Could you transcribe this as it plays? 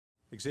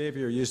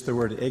Xavier used the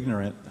word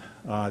ignorant.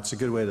 It's a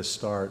good way to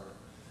start.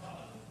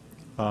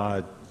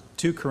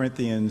 2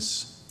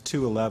 Corinthians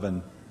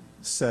 2:11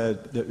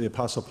 said, the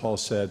Apostle Paul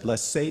said,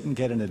 "Lest Satan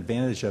get an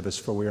advantage of us,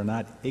 for we are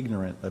not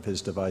ignorant of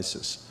his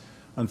devices."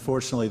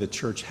 Unfortunately, the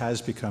church has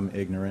become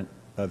ignorant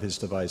of his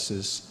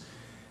devices.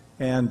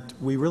 And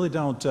we really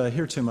don't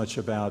hear too much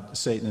about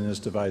Satan and his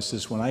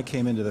devices. When I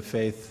came into the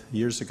faith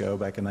years ago,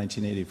 back in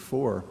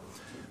 1984,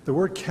 the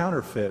word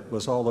counterfeit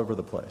was all over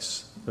the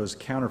place. There was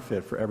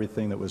counterfeit for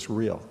everything that was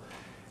real.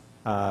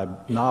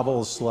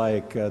 Novels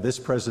like This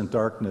Present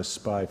Darkness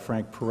by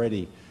Frank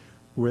Peretti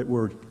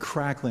were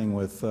crackling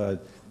with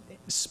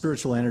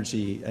spiritual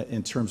energy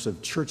in terms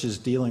of churches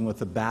dealing with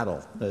the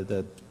battle.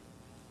 The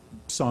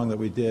song that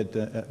we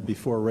did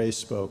before Ray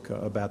spoke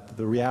about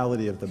the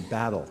reality of the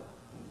battle.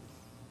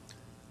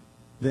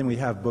 Then we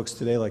have books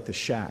today like The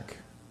Shack.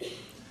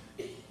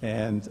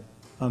 And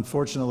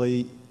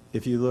unfortunately,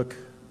 if you look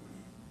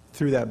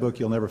through that book,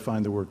 you'll never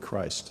find the word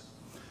Christ.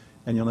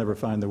 And you'll never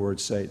find the word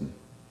Satan.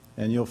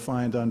 And you'll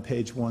find on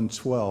page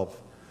 112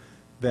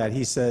 that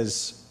he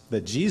says,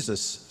 that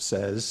Jesus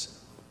says,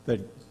 that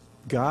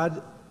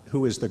God,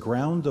 who is the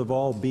ground of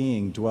all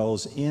being,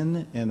 dwells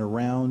in and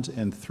around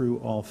and through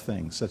all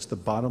things. That's the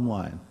bottom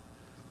line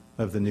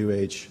of the New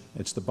Age.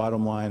 It's the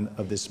bottom line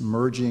of this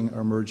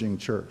emerging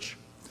church.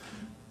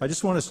 I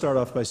just want to start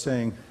off by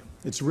saying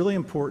it's really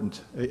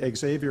important.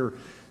 Xavier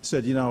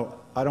said, you know,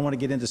 I don't want to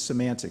get into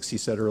semantics, he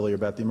said earlier,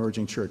 about the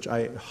emerging church.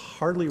 I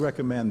hardly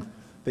recommend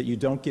that you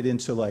don't get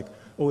into like,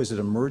 oh, is it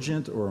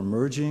emergent or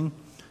emerging?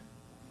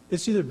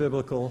 It's either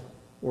biblical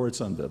or it's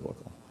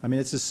unbiblical. I mean,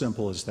 it's as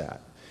simple as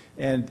that.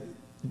 And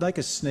like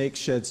a snake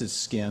sheds its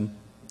skin,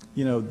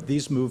 you know,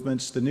 these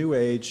movements, the New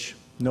Age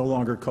no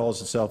longer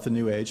calls itself the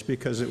New Age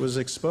because it was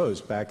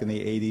exposed back in the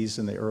 80s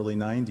and the early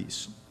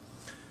 90s.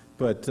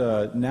 But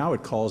now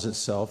it calls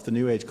itself, the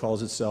New Age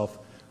calls itself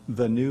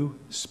the new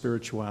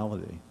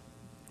spirituality.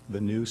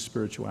 The new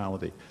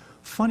spirituality.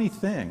 Funny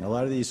thing, a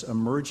lot of these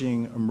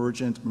emerging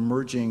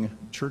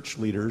church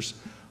leaders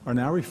are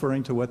now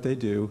referring to what they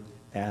do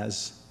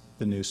as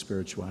the new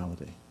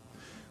spirituality.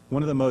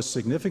 One of the most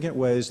significant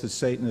ways that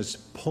Satan is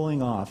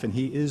pulling off, and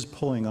he is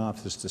pulling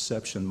off this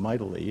deception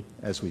mightily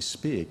as we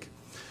speak,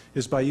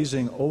 is by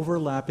using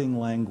overlapping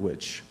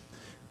language.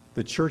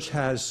 The church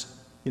has,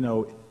 you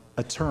know,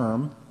 a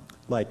term,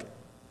 like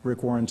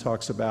Rick Warren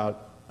talks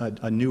about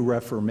a new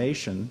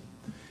reformation,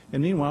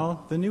 and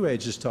meanwhile, the New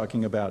Age is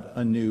talking about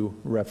a new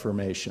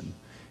reformation.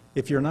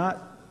 If you're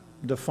not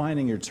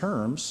defining your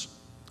terms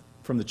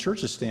from the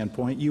church's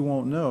standpoint, you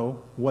won't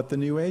know what the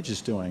New Age is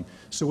doing.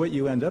 So what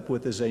you end up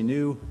with is a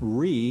new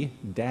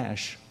reformation,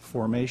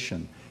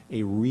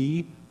 a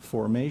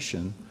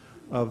reformation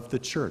of the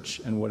church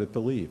and what it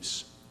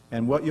believes.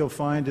 And what you'll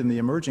find in the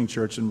emerging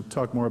church, and we'll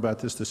talk more about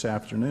this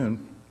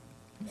afternoon,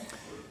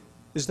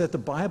 is that the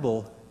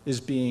Bible is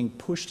being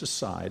pushed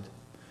aside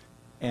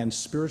and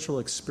spiritual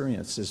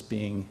experience is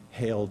being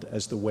hailed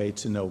as the way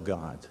to know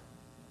God.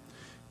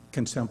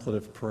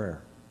 Contemplative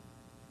prayer.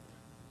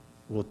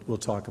 We'll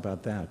talk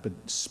about that. But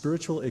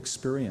spiritual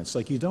experience,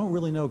 like you don't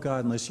really know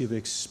God unless you've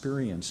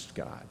experienced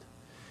God.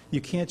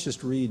 You can't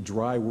just read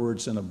dry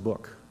words in a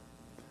book.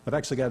 I've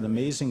actually got an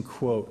amazing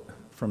quote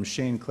from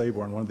Shane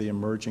Claiborne, one of the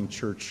emerging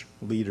church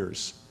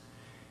leaders.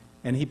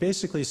 And he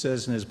basically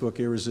says in his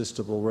book,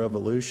 Irresistible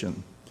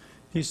Revolution,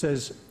 he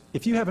says,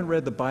 if you haven't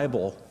read the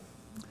Bible,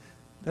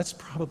 that's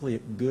probably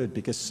good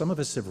because some of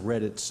us have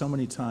read it so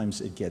many times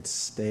it gets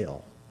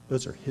stale.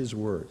 Those are his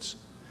words.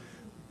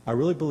 I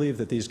really believe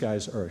that these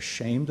guys are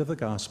ashamed of the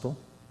gospel.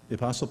 The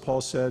Apostle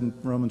Paul said in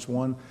Romans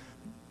 1,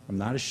 I'm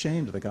not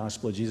ashamed of the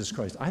gospel of Jesus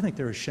Christ. I think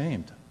they're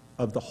ashamed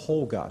of the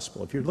whole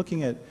gospel. If you're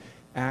looking at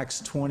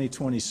Acts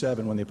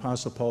 20:27, when the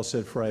Apostle Paul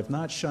said, for I have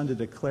not shunned to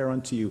declare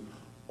unto you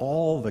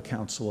all the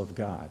counsel of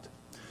God.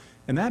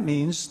 And that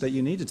means that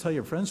you need to tell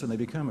your friends when they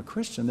become a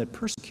Christian that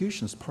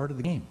persecution is part of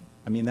the game.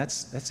 I mean,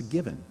 that's a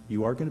given.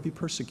 You are going to be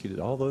persecuted.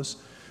 All those,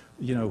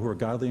 you know, who are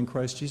godly in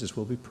Christ Jesus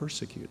will be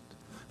persecuted.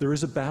 There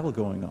is a battle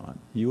going on.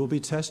 You will be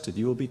tested.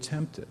 You will be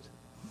tempted.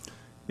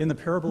 In the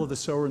parable of the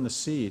sower and the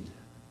seed,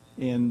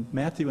 in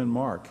Matthew and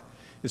Mark,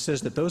 it says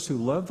that those who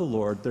love the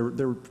Lord,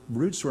 their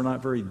roots were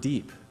not very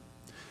deep.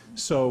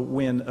 So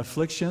when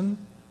affliction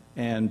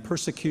and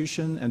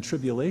persecution and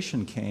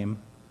tribulation came,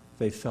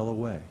 they fell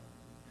away.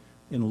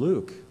 In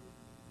Luke,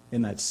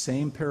 in that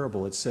same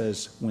parable, it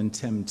says, when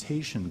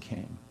temptation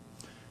came,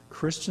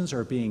 Christians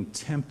are being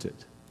tempted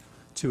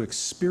to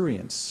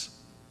experience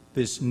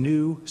this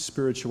new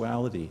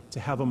spirituality, to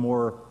have a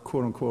more,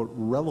 quote-unquote,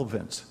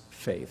 relevant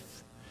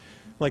faith.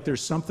 Like there's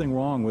something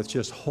wrong with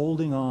just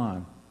holding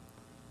on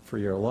for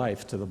your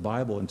life to the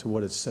Bible and to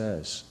what it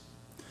says.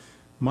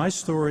 My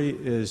story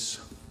is,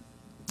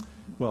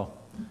 well,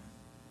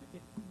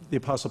 the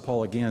Apostle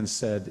Paul again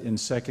said in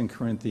 2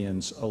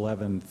 Corinthians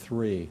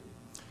 11:3,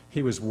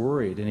 he was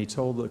worried, and he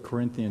told the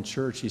Corinthian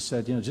church, he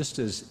said, you know, just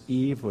as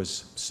Eve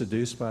was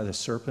seduced by the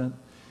serpent,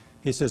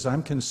 he says,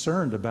 I'm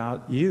concerned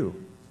about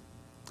you.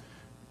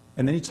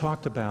 And then he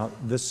talked about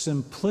the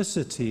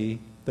simplicity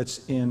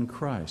that's in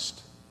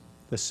Christ.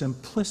 The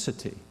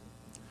simplicity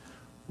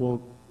Well,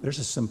 there's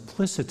a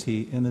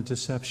simplicity in the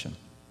deception.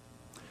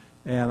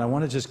 And I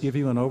want to just give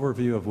you an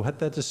overview of what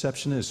that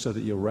deception is so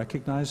that you'll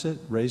recognize it.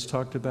 Ray's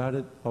talked about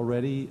it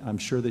already. I'm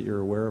sure that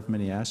you're aware of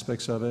many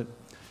aspects of it.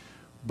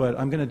 But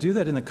I'm going to do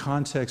that in the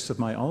context of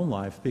my own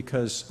life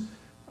because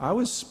I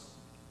was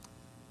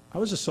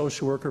a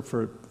social worker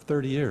for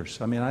 30 years.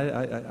 I mean,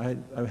 I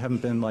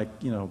haven't been like,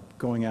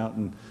 going out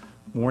and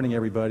warning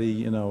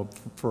everybody, I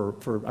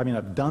mean,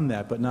 I've done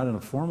that, but not in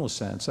a formal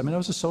sense. I mean, I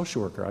was a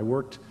social worker. I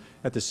worked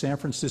at the San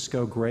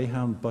Francisco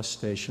Greyhound bus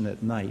station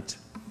at night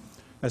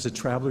as a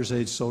traveler's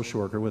aid social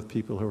worker with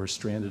people who were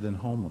stranded and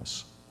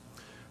homeless.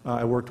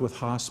 I worked with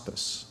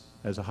hospice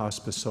as a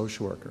hospice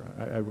social worker.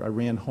 I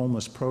ran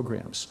homeless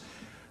programs.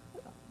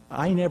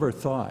 I never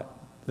thought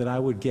that I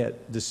would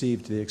get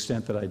deceived to the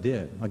extent that I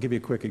did. I'll give you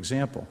a quick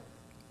example.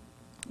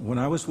 When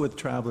I was with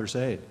Traveler's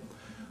Aid,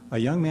 a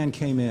young man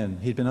came in.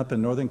 He'd been up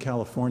in Northern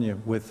California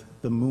with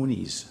the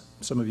Moonies.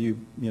 Some of you,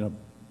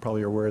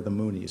 probably are aware of the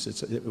Moonies.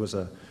 It was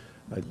a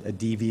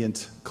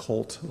deviant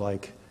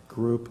cult-like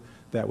group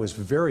that was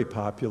very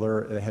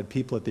popular. They had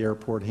people at the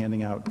airport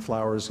handing out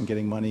flowers and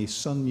getting money.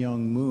 Sun Myung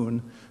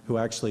Moon, who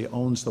actually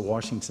owns the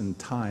Washington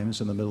Times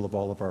in the middle of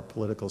all of our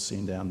political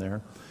scene down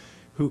there,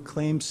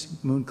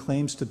 Moon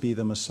claims to be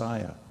the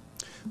Messiah.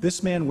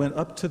 This man went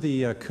up to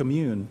the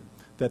commune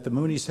that the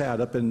Moonies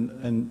had up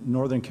in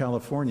Northern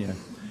California,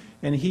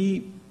 and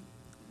he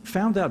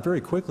found out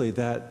very quickly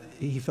that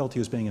he felt he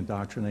was being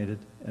indoctrinated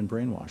and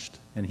brainwashed,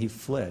 and he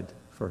fled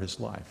for his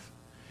life.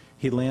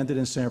 He landed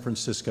in San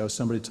Francisco.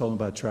 Somebody told him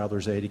about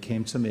Traveler's Aid. He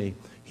came to me.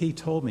 He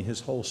told me his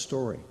whole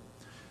story.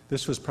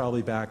 This was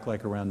probably back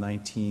like around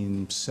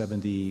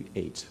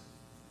 1978,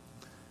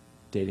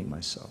 dating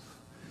myself.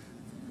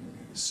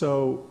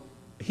 So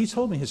he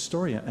told me his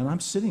story, and I'm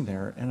sitting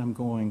there, and I'm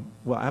going,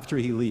 well, after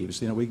he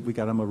leaves, we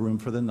got him a room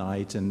for the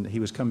night, and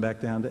he was coming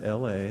back down to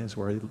LA, is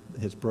where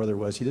his brother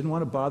was. He didn't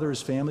want to bother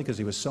his family because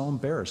he was so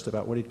embarrassed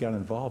about what he'd got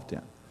involved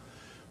in.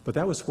 But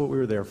that was what we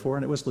were there for,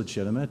 and it was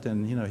legitimate,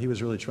 and he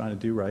was really trying to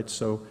do right,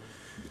 so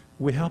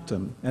we helped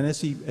him. And as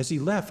he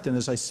left, and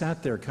as I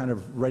sat there kind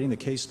of writing the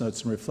case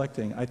notes and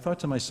reflecting, I thought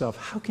to myself,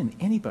 how can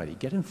anybody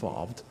get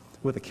involved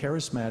with a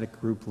charismatic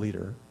group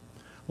leader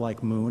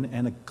like Moon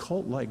and a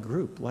cult-like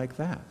group like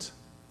that?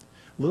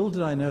 Little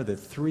did I know that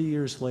 3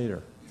 years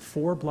later,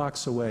 4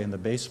 blocks away in the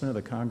basement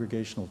of the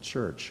Congregational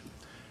Church,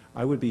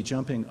 I would be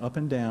jumping up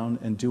and down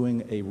and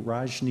doing a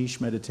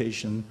Rajneesh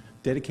meditation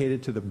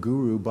dedicated to the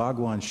guru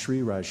Bhagwan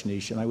Sri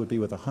Rajneesh, and I would be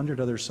with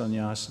 100 other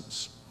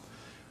sannyasis,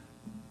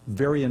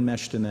 very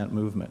enmeshed in that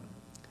movement.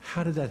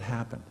 How did that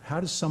happen? How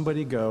does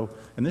somebody go,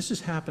 and this is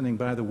happening,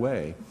 by the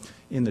way,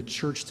 in the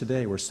church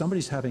today, where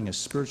somebody's having a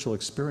spiritual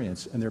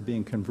experience and they're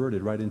being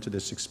converted right into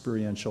this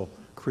experiential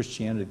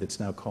Christianity that's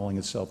now calling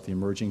itself the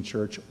emerging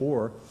church.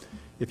 Or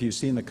if you've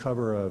seen the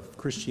cover of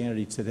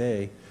Christianity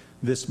Today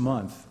this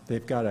month,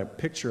 they've got a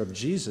picture of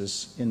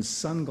Jesus in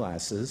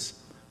sunglasses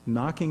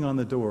knocking on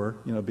the door.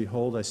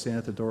 Behold, I stand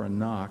at the door and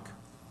knock.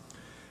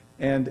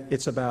 And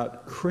it's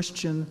about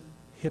Christian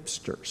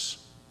hipsters.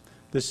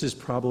 This is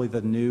probably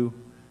the new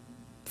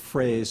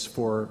phrase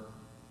for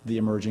the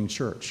emerging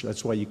church.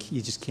 That's why you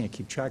just can't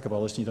keep track of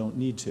all this, and you don't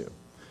need to.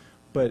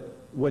 But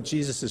what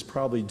Jesus is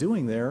probably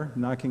doing there,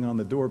 knocking on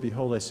the door,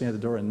 behold, I stand at the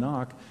door and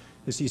knock,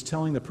 is he's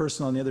telling the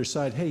person on the other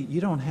side, hey,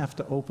 you don't have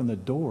to open the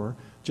door,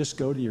 just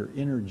go to your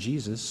inner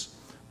Jesus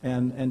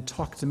and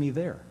talk to me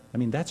there. I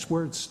mean, that's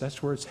where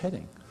it's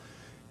heading.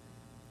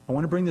 I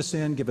want to bring this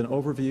in, give an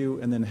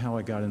overview, and then how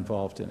I got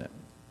involved in it.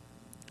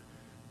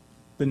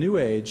 The New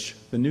Age,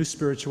 the new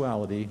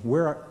spirituality,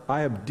 where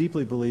I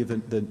deeply believe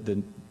that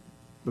the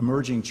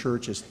emerging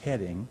church is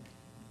heading,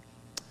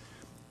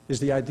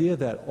 is the idea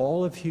that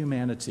all of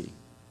humanity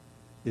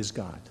is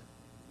God.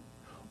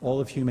 All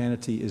of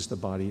humanity is the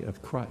body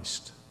of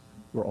Christ.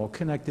 We're all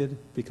connected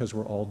because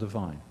we're all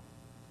divine.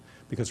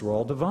 Because we're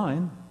all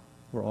divine,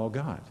 we're all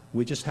God.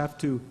 We just have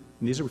to,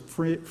 and these are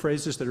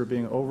phrases that are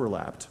being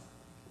overlapped,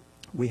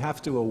 we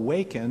have to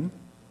awaken.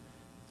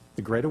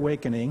 The Great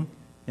Awakening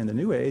in the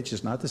New Age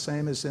is not the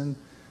same as in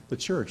the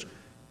church.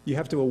 You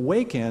have to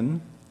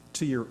awaken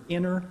to your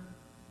inner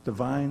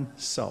divine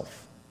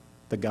self,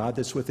 the God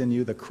that's within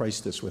you, the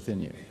Christ that's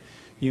within you.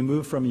 You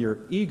move from your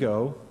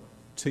ego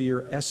to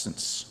your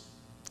essence.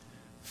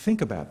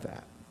 Think about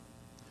that.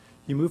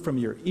 You move from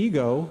your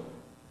ego,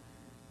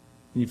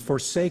 and you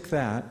forsake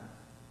that,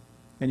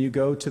 and you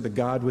go to the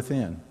God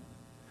within.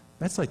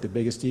 That's like the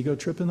biggest ego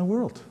trip in the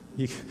world.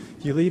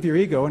 You leave your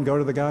ego and go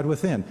to the God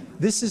within.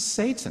 This is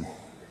Satan.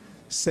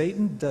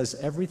 Satan does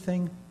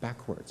everything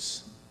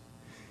backwards.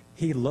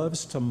 He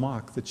loves to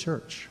mock the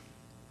church.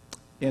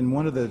 In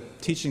one of the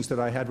teachings that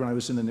I had when I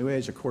was in the New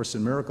Age, A Course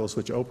in Miracles,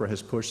 which Oprah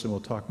has pushed and we'll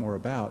talk more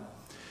about,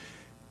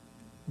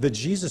 the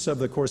Jesus of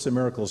the Course in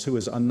Miracles, who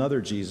is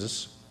another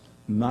Jesus,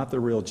 not the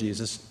real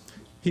Jesus,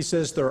 he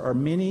says there are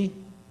many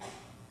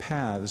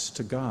paths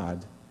to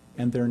God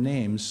and their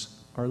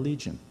names are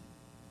legion.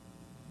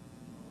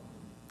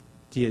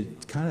 Do you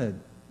kind of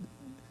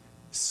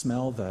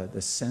smell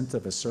the scent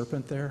of a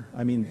serpent there?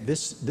 I mean,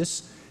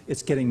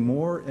 it's getting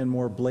more and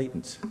more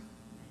blatant.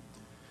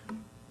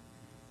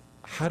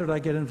 How did I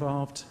get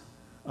involved?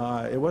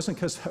 It wasn't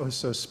because I was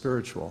so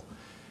spiritual.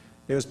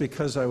 It was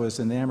because I was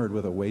enamored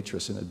with a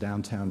waitress in a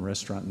downtown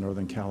restaurant in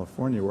Northern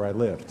California where I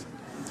lived.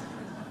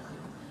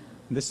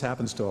 This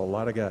happens to a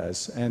lot of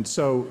guys. And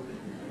so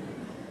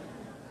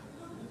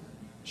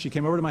she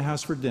came over to my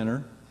house for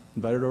dinner,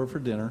 invited her over for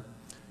dinner,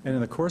 and in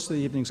the course of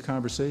the evening's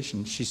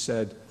conversation, she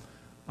said,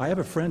 I have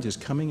a friend who's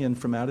coming in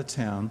from out of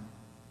town.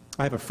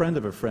 I have a friend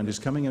of a friend who's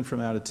coming in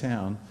from out of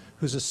town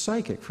who's a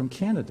psychic from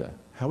Canada.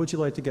 How would you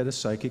like to get a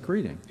psychic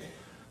reading?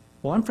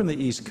 Well, I'm from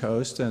the East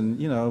Coast and,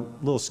 you know,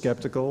 a little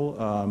skeptical,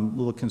 a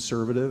little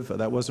conservative.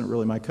 That wasn't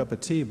really my cup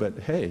of tea, but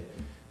hey,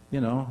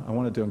 you know, I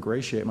wanted to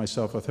ingratiate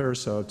myself with her,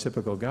 so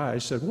typical guy. I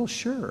said, well,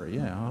 sure,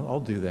 yeah,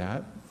 I'll do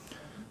that.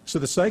 So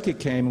the psychic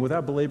came, and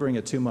without belaboring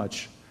it too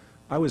much,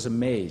 I was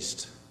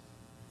amazed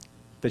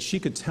that she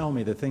could tell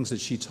me the things that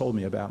she told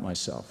me about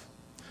myself.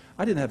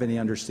 I didn't have any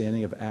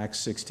understanding of Acts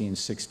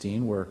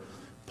 16:16, where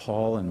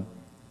Paul and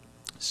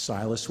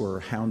Silas were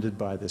hounded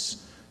by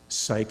this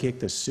psychic,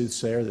 this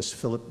soothsayer, this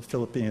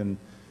Philippian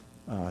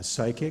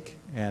psychic.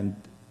 And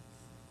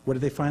what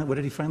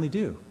did he finally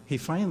do? He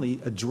finally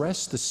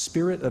addressed the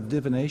spirit of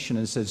divination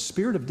and said,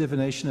 Spirit of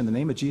divination, in the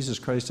name of Jesus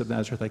Christ of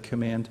Nazareth, I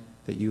command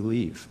that you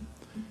leave.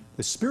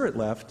 The spirit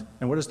left,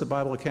 and what does the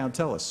Bible account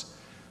tell us?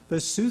 The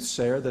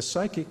soothsayer, the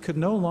psychic, could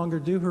no longer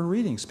do her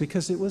readings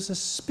because it was a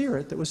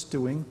spirit that was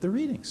doing the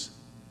readings.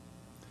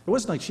 It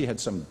wasn't like she had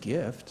some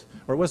gift,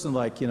 or it wasn't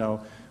like, you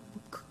know,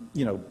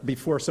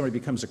 before somebody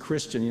becomes a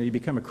Christian, you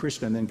become a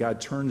Christian and then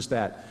God turns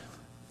that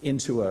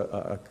into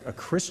a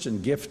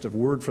Christian gift of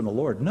word from the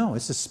Lord. No,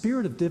 it's the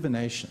spirit of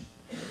divination.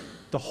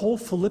 The whole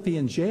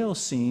Philippian jail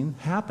scene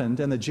happened,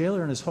 and the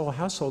jailer and his whole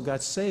household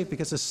got saved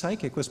because the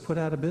psychic was put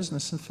out of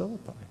business in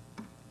Philippi.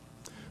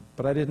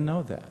 But I didn't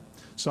know that.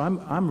 So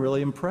I'm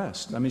really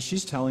impressed. I mean,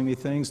 she's telling me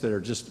things that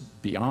are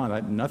just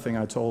beyond nothing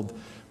I told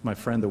my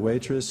friend the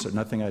waitress, or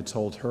nothing I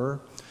told her.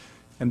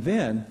 And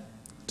then,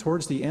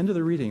 towards the end of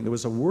the reading, there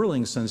was a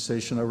whirling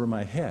sensation over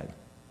my head.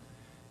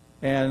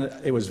 And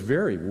it was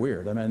very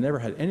weird. I mean, I never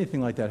had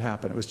anything like that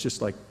happen. It was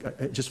just like,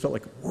 it just felt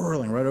like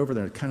whirling right over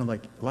there, kind of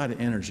like a lot of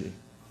energy.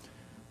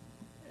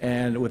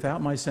 And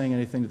without my saying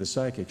anything to the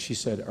psychic, she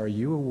said, are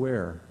you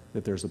aware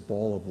that there's a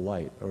ball of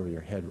light over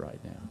your head right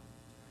now?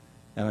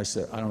 And I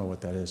said, I don't know what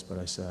that is, but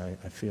I said,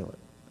 I feel it.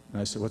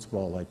 And I said, what's the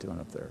ball of light doing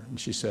up there? And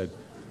she said,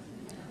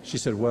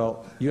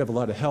 well, you have a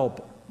lot of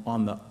help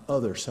on the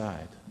other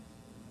side.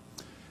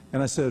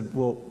 And I said,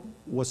 well,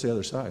 what's the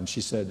other side? And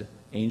she said,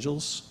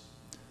 angels,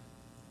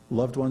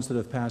 loved ones that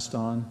have passed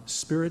on,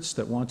 spirits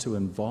that want to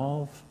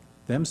involve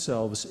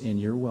themselves in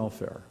your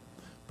welfare,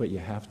 but you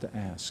have to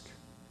ask.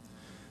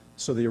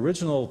 So the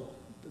original,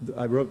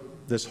 I wrote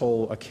this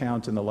whole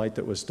account in The Light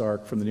That Was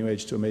Dark, From the New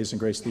Age to Amazing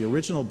Grace. The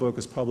original book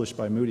was published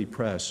by Moody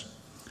Press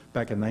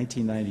back in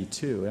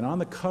 1992. And on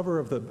the cover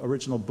of the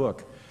original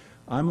book,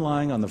 I'm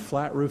lying on the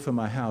flat roof of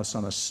my house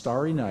on a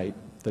starry night,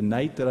 the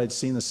night that I'd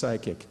seen the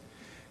psychic,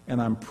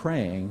 and I'm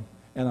praying,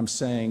 and I'm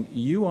saying,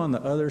 you on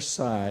the other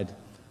side,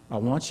 I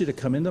want you to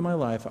come into my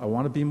life. I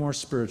want to be more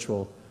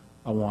spiritual.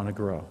 I want to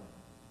grow.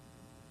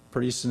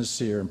 Pretty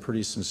sincere and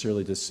pretty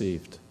sincerely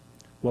deceived.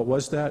 What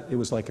was that? It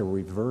was like a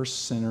reverse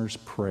sinner's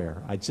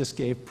prayer. I just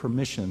gave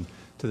permission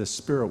to the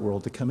spirit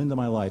world to come into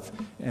my life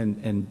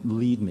and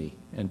lead me,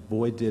 and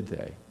boy, did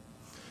they.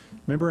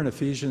 Remember in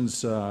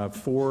Ephesians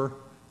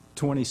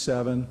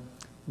 4:27,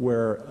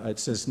 where it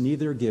says,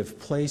 neither give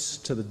place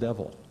to the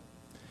devil.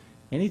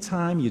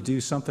 Anytime you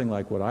do something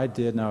like what I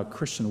did, now a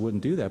Christian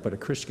wouldn't do that, but a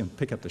Christian can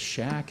pick up the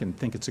Shack and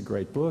think it's a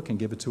great book and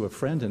give it to a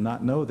friend and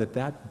not know that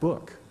that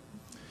book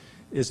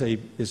is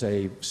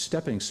a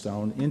stepping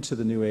stone into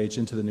the new age,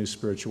 into the new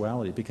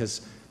spirituality,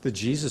 because the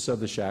Jesus of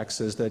the Shack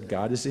says that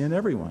God is in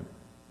everyone.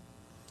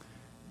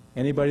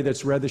 Anybody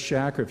that's read the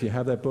Shack, or if you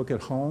have that book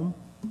at home,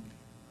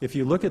 if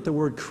you look at the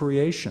word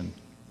creation,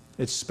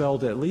 it's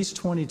spelled at least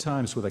 20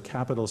 times with a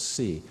capital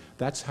C.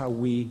 That's how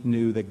we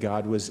knew that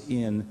God was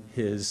in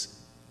his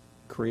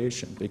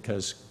creation,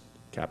 because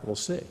capital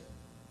C.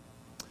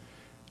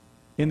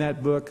 In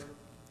that book,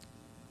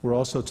 we're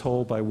also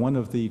told by one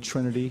of the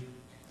Trinity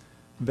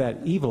that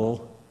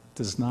evil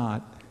does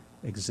not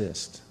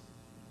exist.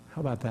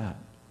 How about that?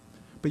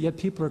 But yet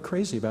people are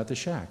crazy about the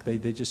Shack.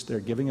 They're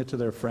giving it to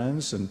their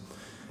friends. And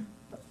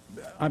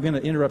I'm going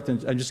to interrupt,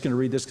 and I'm just going to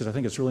read this because I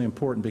think it's really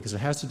important, because it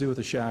has to do with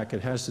the Shack.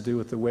 It has to do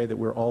with the way that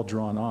we're all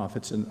drawn off.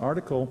 It's an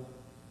article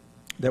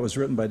that was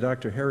written by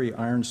Dr. Harry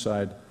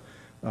Ironside.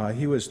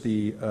 He was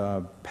the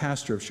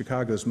pastor of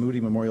Chicago's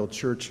Moody Memorial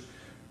Church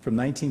from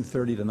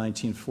 1930 to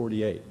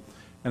 1948.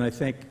 And I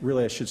think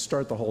really I should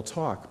start the whole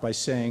talk by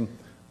saying,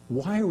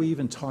 why are we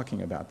even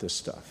talking about this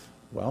stuff?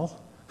 Well,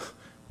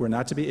 we're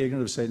not to be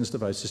ignorant of Satan's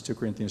devices, 2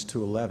 Corinthians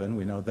 2:11,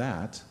 we know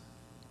that.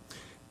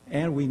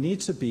 And we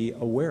need to be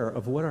aware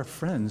of what our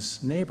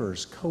friends,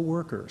 neighbors,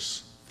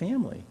 co-workers,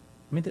 family,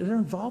 I mean, they're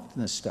involved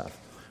in this stuff.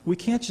 We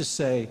can't just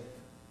say,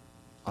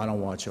 I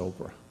don't watch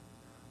Oprah.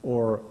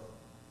 Or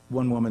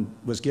one woman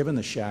was given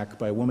the Shack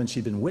by a woman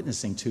she'd been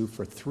witnessing to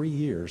for 3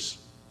 years,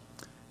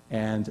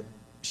 and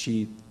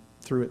she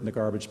threw it in the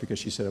garbage because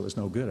she said it was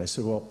no good. I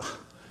said, well,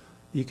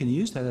 you can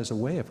use that as a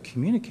way of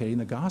communicating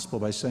the gospel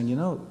by saying, you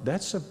know,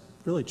 that's a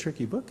really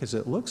tricky book because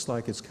it looks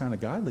like it's kind of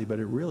godly, but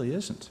it really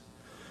isn't.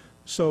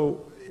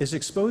 So is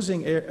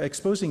exposing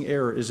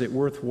error, is it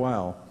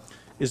worthwhile,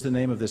 is the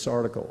name of this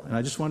article. And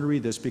I just want to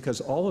read this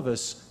because all of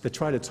us that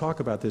try to talk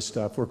about this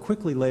stuff, we're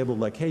quickly labeled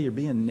like, hey, you're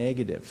being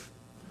negative.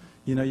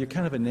 You know, you're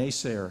kind of a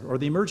naysayer. Or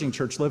the emerging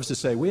church loves to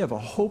say, we have a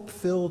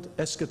hope-filled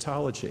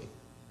eschatology,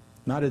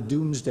 not a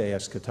doomsday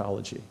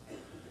eschatology.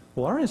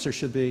 Well, our answer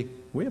should be,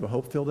 we have a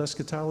hope-filled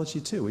eschatology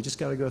too. We just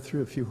got to go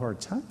through a few hard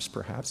times,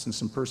 perhaps, and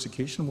some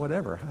persecution,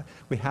 whatever.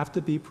 We have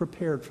to be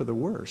prepared for the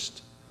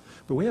worst.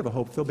 But we have a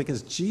hope-filled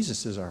because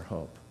Jesus is our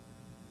hope.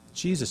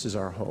 Jesus is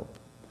our hope.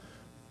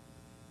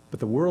 But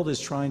the world is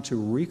trying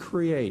to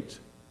recreate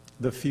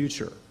the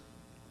future.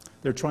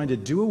 They're trying to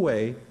do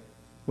away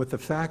with the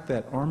fact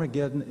that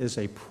Armageddon is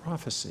a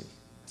prophecy.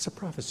 It's a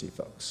prophecy,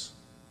 folks.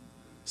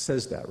 It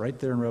says that right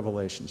there in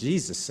Revelation.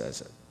 Jesus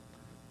says it.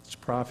 It's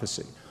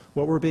prophecy.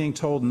 What we're being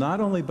told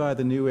not only by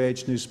the New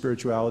Age, New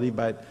Spirituality,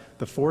 but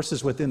the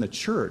forces within the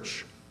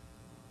church,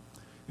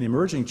 the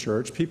emerging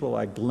church, people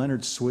like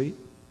Leonard Sweet,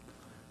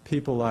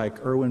 people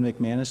like Erwin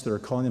McManus that are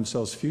calling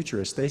themselves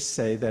futurists, they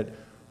say that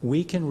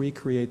we can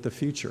recreate the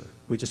future.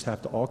 We just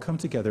have to all come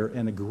together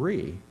and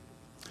agree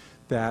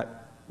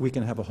that we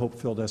can have a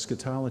hope-filled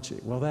eschatology.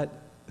 Well, that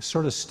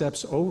sort of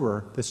steps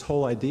over this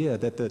whole idea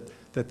that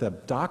the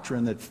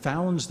doctrine that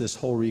founds this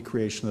whole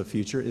recreation of the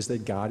future is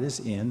that God is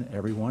in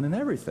everyone and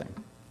everything.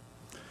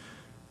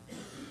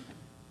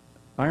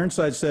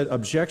 Ironside said,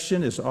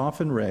 objection is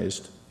often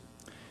raised,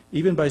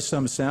 even by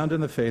some sound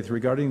in the faith,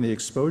 regarding the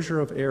exposure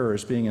of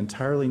errors being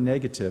entirely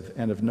negative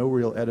and of no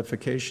real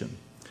edification.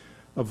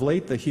 Of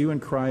late, the hue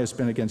and cry has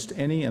been against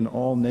any and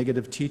all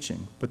negative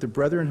teaching, but the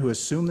brethren who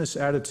assume this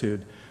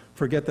attitude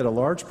forget that a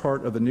large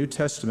part of the New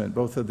Testament,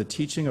 both of the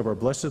teaching of our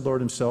blessed Lord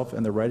himself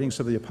and the writings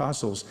of the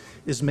apostles,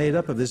 is made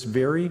up of this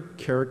very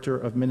character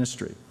of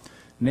ministry,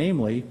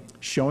 namely,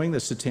 showing the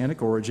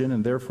satanic origin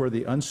and therefore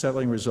the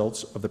unsettling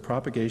results of the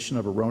propagation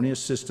of erroneous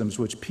systems,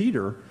 which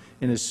Peter,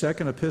 in his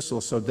second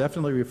epistle, so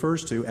definitely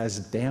refers to as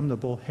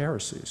damnable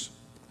heresies.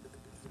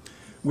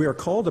 We are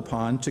called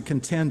upon to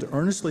contend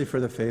earnestly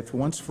for the faith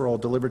once for all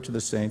delivered to the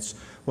saints,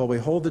 while we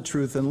hold the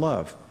truth in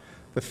love.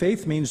 The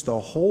faith means the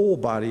whole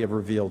body of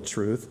revealed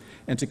truth,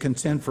 and to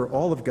contend for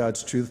all of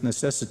God's truth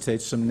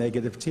necessitates some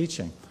negative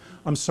teaching.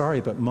 I'm sorry,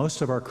 but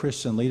most of our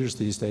Christian leaders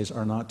these days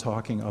are not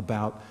talking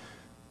about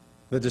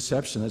the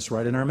deception that's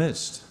right in our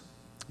midst.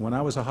 When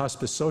I was a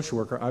hospice social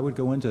worker, I would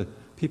go into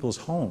people's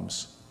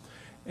homes,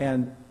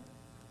 and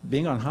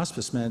being on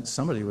hospice meant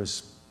somebody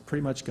was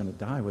pretty much going to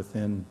die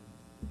within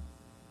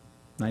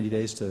 90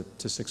 days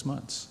to 6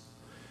 months.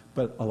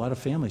 But a lot of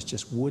families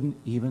just wouldn't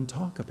even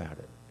talk about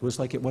it. It was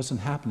like it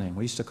wasn't happening.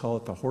 We used to call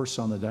it the horse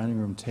on the dining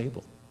room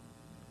table.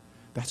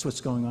 That's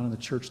what's going on in the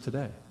church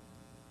today.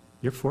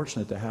 You're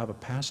fortunate to have a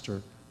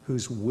pastor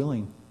who's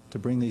willing to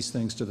bring these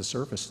things to the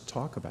surface and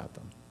talk about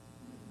them.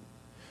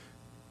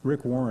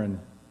 Rick Warren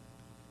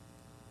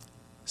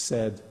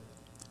said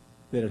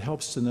that it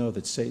helps to know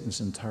that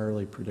Satan's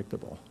entirely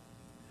predictable.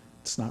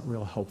 It's not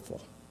real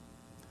helpful.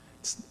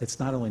 It's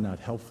not only not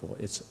helpful,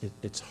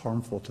 it's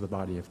harmful to the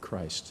body of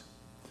Christ.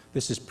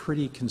 This is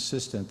pretty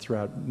consistent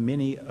throughout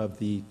many of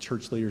the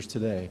church leaders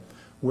today,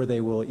 where they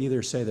will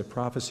either say that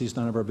prophecy is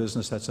none of our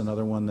business. That's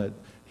another one that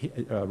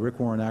Rick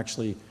Warren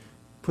actually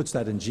puts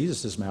that in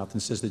Jesus' mouth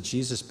and says that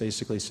Jesus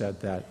basically said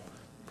that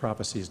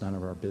prophecy is none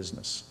of our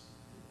business.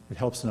 It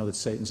helps to know that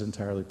Satan's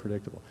entirely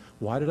predictable.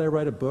 Why did I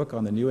write a book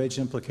on the New Age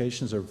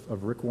implications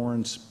of Rick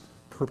Warren's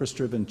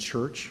purpose-driven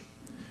church?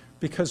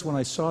 Because when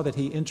I saw that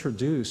he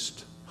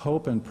introduced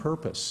hope and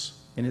purpose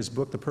in his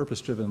book, The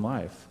Purpose-Driven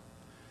Life,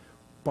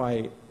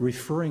 by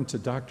referring to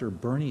Dr.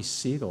 Bernie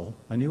Siegel,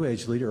 a New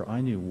Age leader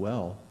I knew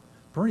well.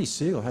 Bernie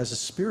Siegel has a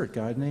spirit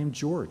guide named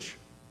George,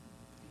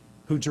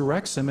 who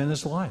directs him in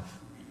his life.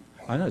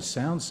 I know it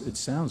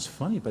sounds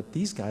funny, but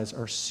these guys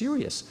are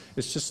serious.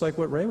 It's just like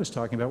what Ray was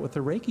talking about with the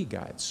Reiki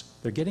guides.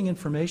 They're getting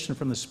information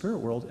from the spirit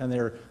world, and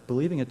they're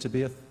believing it to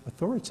be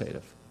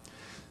authoritative.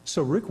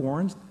 So Rick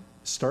Warren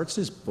starts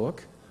his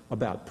book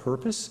about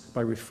purpose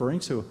by referring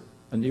to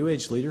a New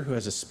Age leader who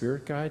has a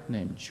spirit guide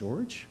named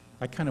George.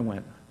 I kind of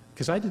went,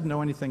 because I didn't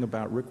know anything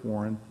about Rick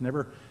Warren,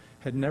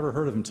 had never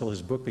heard of him until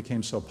his book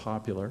became so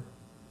popular.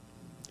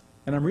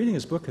 And I'm reading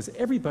his book because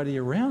everybody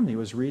around me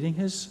was reading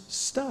his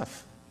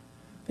stuff.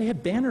 They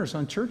had banners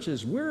on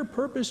churches, we're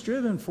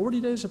purpose-driven,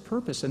 40 days of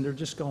purpose, and they're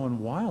just going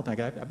wild. I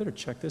better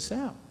check this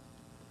out.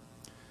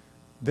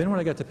 Then when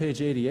I got to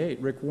page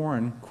 88, Rick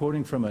Warren,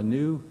 quoting from a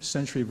New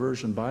Century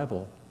Version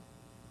Bible,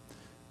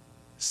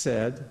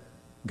 said,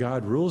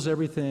 God rules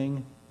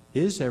everything,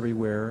 is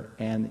everywhere,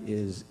 and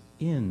is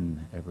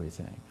in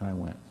everything. And I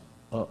went,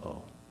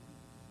 uh-oh,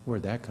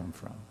 where'd that come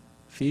from?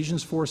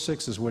 Ephesians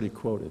 4:6 is what he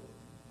quoted.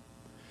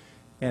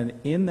 And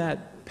in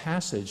that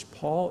passage,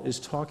 Paul is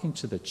talking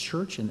to the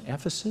church in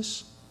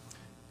Ephesus,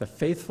 the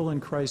faithful in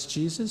Christ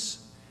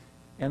Jesus,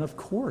 and of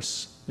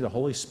course, the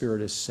Holy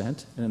Spirit is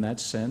sent, and in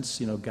that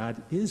sense,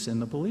 God is in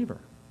the believer.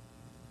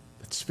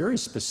 It's very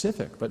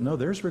specific, but no,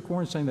 there's Rick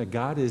Warren saying that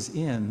God is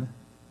in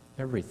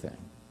everything.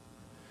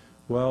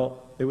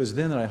 Well, it was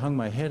then that I hung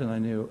my head and I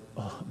knew,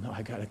 oh no,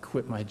 I got to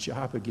quit my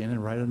job again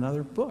and write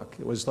another book.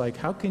 It was like,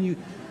 how can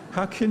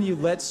you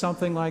let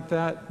something like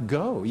that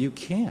go? You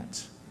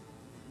can't.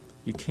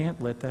 You can't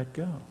let that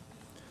go.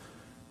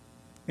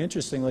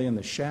 Interestingly, in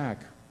the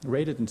shack,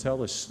 Ray didn't tell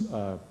this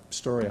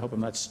story. I hope I'm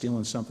not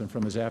stealing something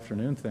from his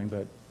afternoon thing,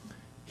 but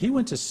he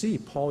went to see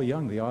Paul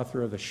Young, the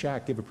author of The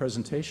Shack, give a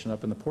presentation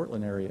up in the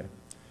Portland area.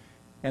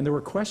 And there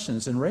were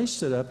questions, and Ray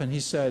stood up and he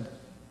said,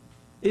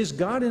 "Is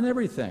God in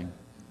everything?"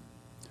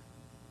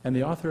 And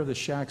the author of The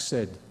Shack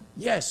said,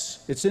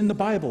 "Yes, it's in the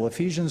Bible,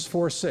 Ephesians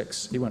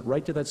 4:6. He went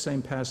right to that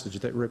same passage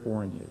that Rick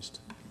Warren used.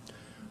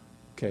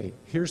 Okay,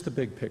 here's the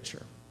big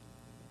picture.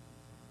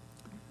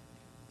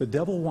 The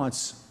devil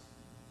wants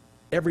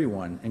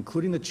everyone,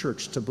 including the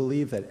church, to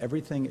believe that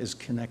everything is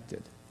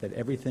connected, that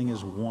everything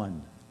is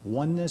one.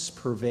 Oneness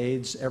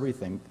pervades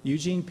everything.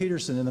 Eugene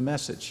Peterson in The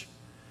Message,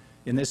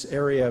 in this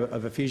area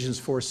of Ephesians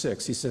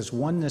 4:6, he says,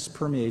 oneness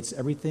permeates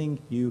everything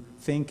you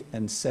think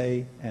and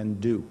say and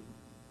do.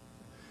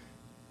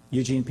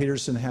 Eugene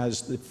Peterson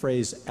has the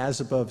phrase, as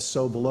above,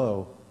 so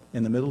below,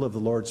 in the middle of the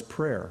Lord's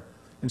Prayer.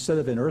 Instead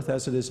of in earth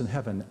as it is in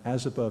heaven,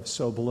 as above,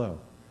 so below.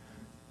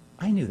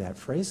 I knew that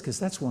phrase because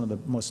that's one of the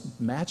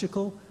most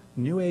magical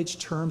New Age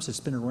terms that's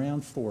been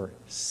around for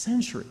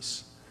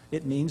centuries.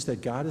 It means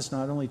that God is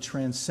not only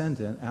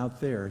transcendent out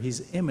there,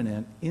 he's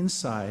immanent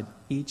inside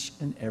each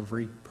and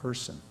every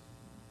person.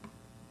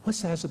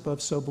 What's as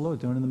above, so below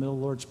doing in the middle of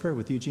the Lord's Prayer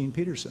with Eugene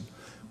Peterson?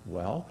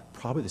 Well,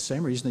 probably the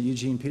same reason that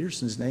Eugene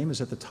Peterson's name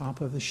is at the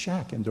top of The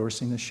Shack,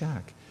 endorsing The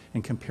Shack,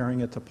 and comparing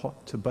it to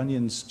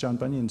John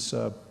Bunyan's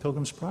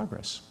Pilgrim's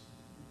Progress.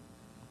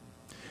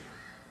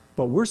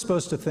 But we're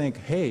supposed to think,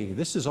 hey,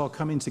 this is all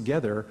coming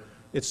together.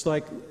 It's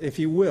like, if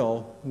you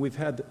will, we've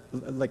had,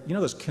 like, you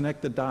know those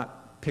connect the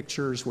dot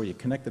pictures where you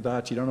connect the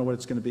dots, you don't know what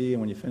it's going to be,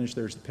 and when you finish,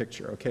 there's the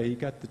picture. Okay, you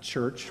got the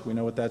church, we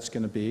know what that's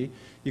going to be.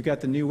 You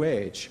got the New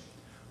Age.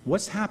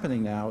 What's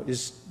happening now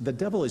is the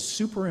devil is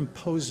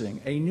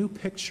superimposing a new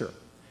picture,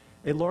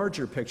 a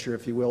larger picture,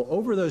 if you will,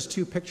 over those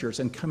two pictures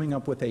and coming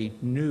up with a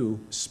new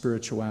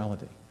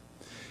spirituality.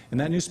 And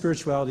that new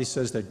spirituality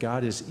says that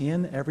God is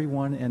in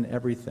everyone and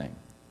everything.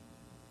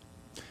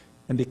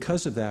 And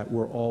because of that,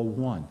 we're all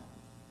one.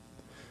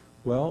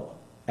 Well,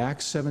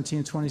 Acts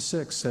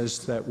 17:26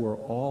 says that we're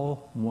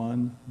all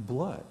one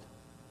blood.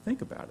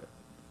 Think about it.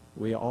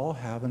 We all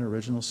have an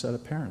original set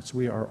of parents.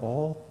 We are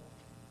all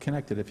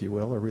connected, if you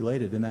will, or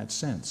related in that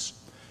sense.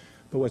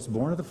 But what's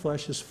born of the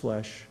flesh is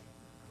flesh.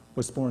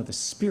 What's born of the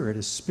spirit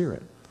is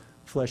spirit.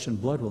 Flesh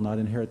and blood will not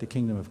inherit the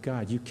kingdom of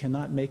God. You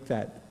cannot make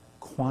that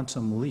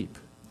quantum leap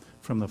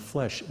from the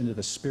flesh into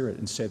the spirit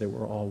and say that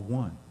we're all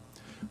one.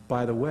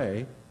 By the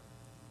way,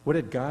 what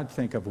did God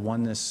think of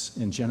oneness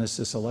in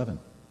Genesis 11?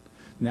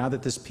 Now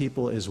that this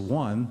people is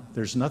one,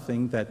 there's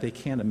nothing that they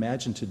can't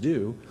imagine to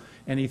do,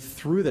 and he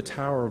threw the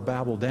Tower of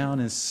Babel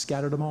down and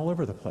scattered them all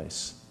over the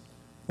place.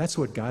 That's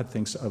what God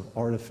thinks of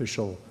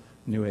artificial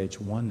New Age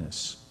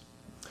oneness.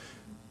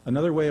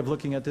 Another way of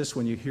looking at this,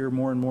 when you hear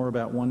more and more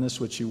about oneness,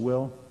 which you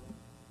will,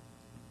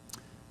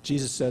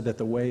 Jesus said that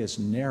the way is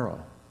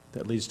narrow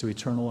that leads to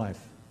eternal life.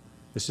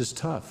 This is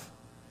tough,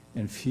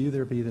 and few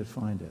there be that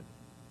find it.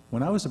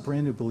 When I was a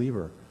brand new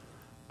believer,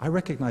 I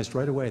recognized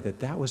right away that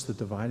that was the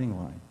dividing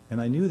line.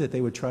 And I knew that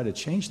they would try to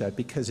change that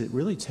because it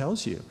really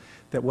tells you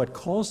that what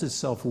calls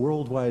itself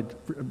worldwide,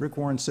 Rick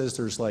Warren says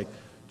there's like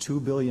 2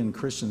 billion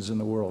Christians in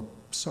the world.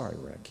 Sorry,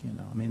 Rick, you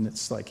know, I mean,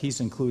 it's like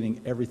he's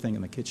including everything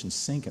in the kitchen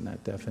sink in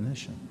that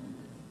definition.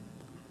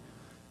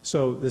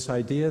 So this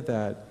idea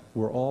that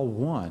we're all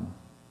one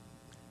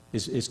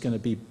is going to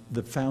be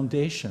the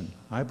foundation,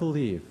 I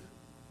believe,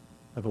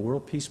 of a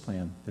world peace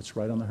plan that's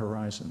right on the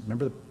horizon.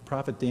 Remember the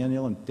prophet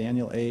Daniel in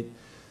Daniel 8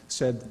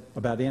 said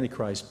about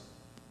Antichrist,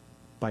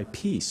 by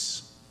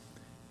peace,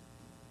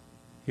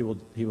 he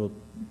will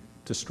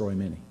destroy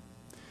many.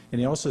 And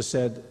he also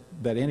said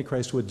that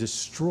Antichrist would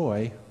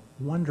destroy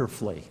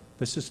wonderfully.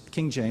 This is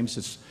King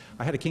James.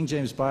 I had a King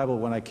James Bible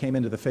when I came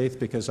into the faith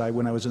because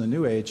when I was in the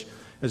New Age,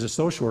 as a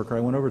social worker, I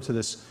went over to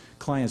this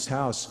client's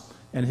house,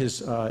 and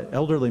his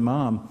elderly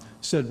mom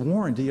said,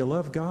 "Warren, do you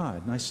love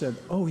God?" And I said,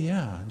 "Oh,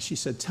 yeah." And she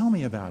said, "Tell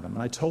me about him."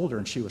 And I told her,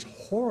 and she was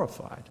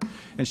horrified.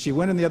 And she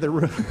went in the other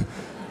room.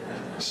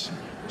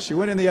 She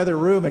went in the other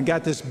room and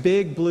got this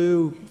big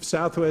blue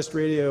Southwest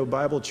Radio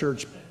Bible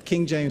Church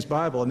King James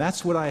Bible, and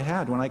that's what I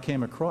had when I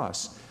came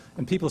across.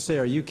 And people say,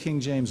 "Are you King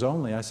James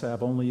only?" I say,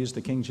 "I've only used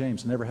the King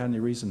James. Never had any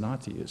reason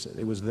not to use it.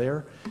 It was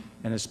there,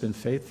 and it's been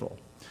faithful."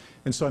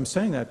 And so I'm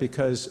saying that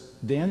because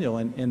Daniel,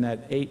 in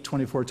that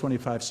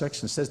 8:24-25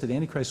 section, says that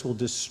Antichrist will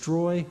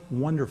destroy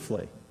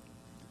wonderfully.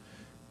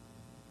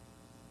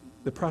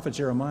 The prophet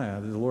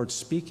Jeremiah, the Lord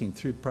speaking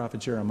through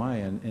prophet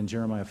Jeremiah in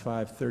Jeremiah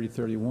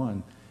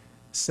 5:30-31,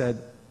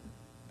 said,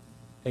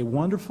 "A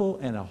wonderful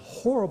and a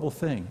horrible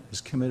thing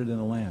is committed in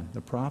the land.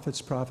 The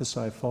prophets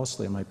prophesy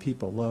falsely, and my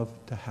people love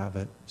to have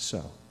it so."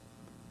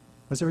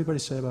 What does everybody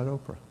say about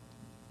Oprah?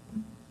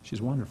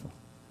 She's wonderful.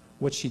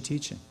 What's she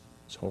teaching?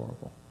 It's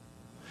horrible.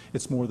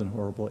 It's more than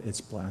horrible,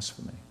 it's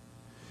blasphemy.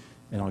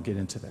 And I'll get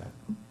into that.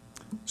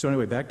 So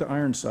anyway, back to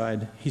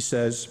Ironside. He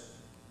says,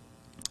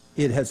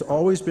 it has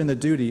always been the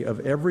duty of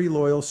every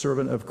loyal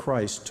servant of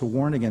Christ to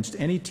warn against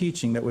any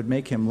teaching that would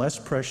make him less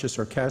precious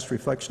or cast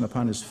reflection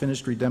upon his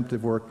finished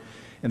redemptive work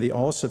and the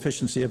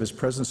all-sufficiency of his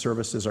present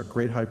service as our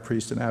great high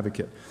priest and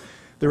advocate.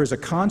 There is a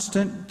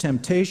constant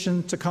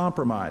temptation to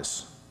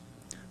compromise.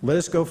 Let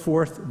us go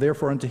forth,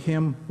 therefore, unto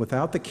him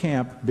without the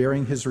camp,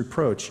 bearing his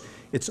reproach.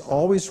 It's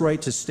always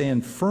right to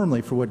stand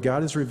firmly for what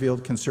God has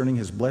revealed concerning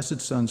his blessed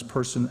Son's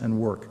person and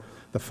work.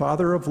 The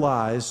father of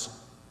lies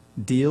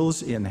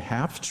deals in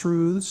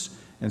half-truths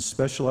and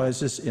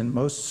specializes in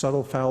most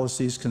subtle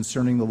fallacies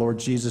concerning the Lord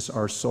Jesus,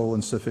 our sole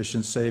and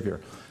sufficient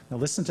Savior. Now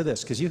listen to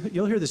this, because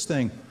you'll hear this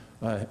thing,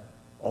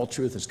 all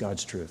truth is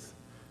God's truth.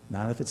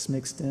 Not if it's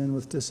mixed in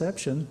with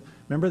deception.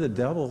 Remember the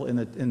devil in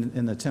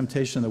the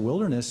temptation in the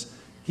wilderness,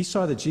 he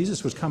saw that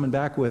Jesus was coming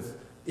back with,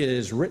 it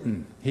is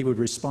written. He would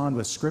respond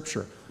with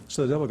Scripture.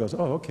 So the devil goes,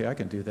 oh, okay, I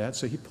can do that.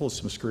 So he pulls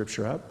some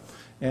Scripture up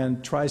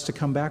and tries to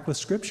come back with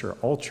Scripture.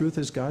 All truth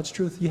is God's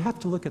truth. You have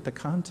to look at the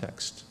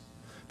context.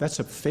 That's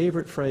a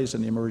favorite phrase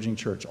in the emerging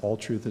church, all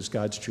truth is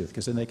God's truth,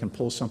 because then they can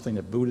pull something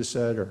that Buddha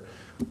said or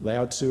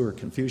Lao Tzu or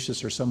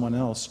Confucius or someone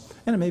else,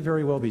 and it may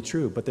very well be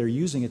true, but they're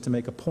using it to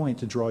make a point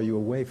to draw you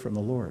away from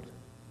the Lord.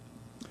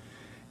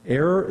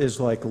 Error is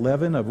like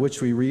leaven, of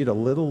which we read, a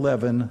little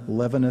leaven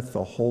leaveneth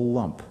the whole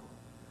lump.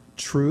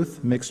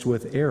 Truth mixed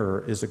with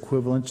error is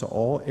equivalent to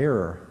all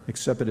error,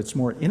 except that it's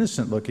more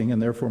innocent looking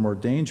and therefore more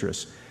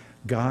dangerous.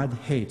 God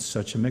hates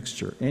such a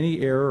mixture.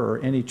 Any error or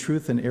any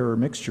truth and error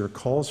mixture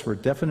calls for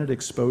definite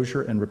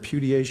exposure and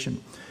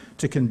repudiation.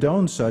 To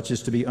condone such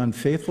is to be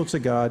unfaithful to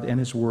God and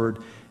his word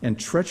and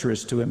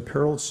treacherous to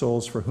imperiled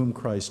souls for whom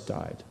Christ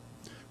died.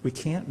 We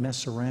can't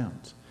mess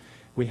around.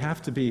 We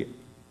have to be,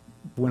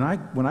 when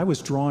I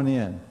was drawn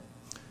in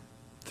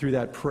through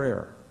that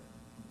prayer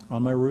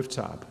on my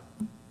rooftop,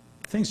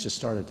 things just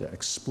started to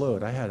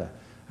explode. I had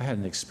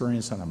an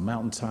experience on a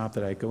mountaintop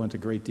that I go into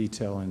great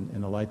detail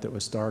in a light that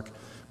was dark.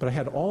 But I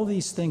had all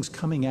these things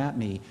coming at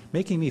me,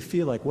 making me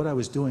feel like what I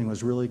was doing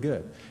was really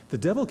good. The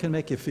devil can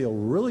make you feel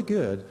really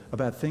good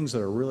about things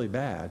that are really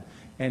bad,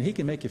 and he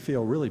can make you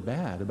feel really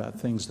bad about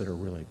things that are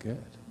really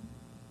good.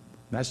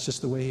 That's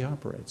just the way he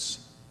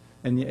operates.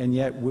 And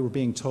yet we were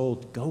being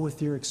told, go with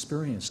your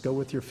experience, go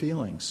with your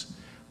feelings.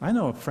 I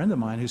know a friend of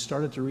mine who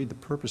started to read The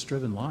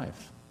Purpose-Driven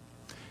Life.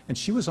 And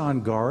she was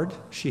on guard,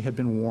 she had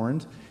been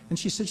warned, and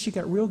she said she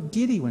got real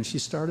giddy when she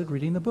started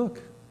reading the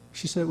book.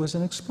 She said it was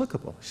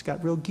inexplicable. She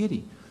got real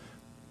giddy.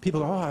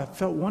 People go, oh, I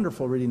felt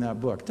wonderful reading that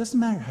book. It doesn't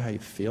matter how you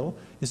feel.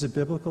 Is it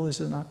biblical? Is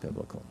it not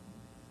biblical?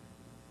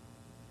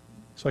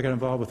 So I got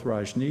involved with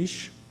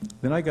Rajneesh.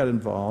 Then I got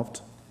involved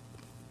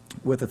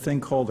with a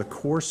thing called A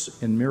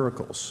Course in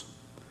Miracles.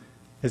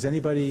 Has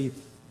anybody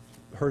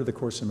heard of the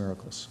Course in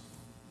Miracles?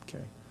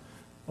 Okay.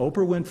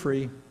 Oprah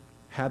Winfrey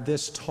had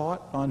this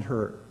taught on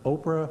her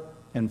Oprah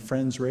and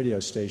Friends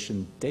radio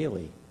station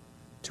daily,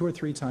 2 or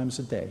 3 times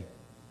a day,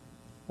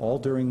 all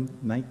during,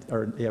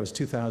 it was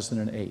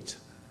 2008.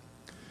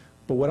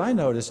 But what I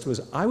noticed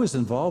was I was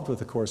involved with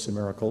the Course in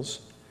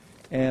Miracles,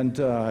 and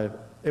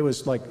it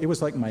was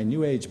like my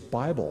New Age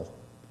Bible.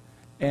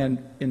 And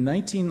in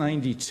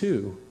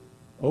 1992,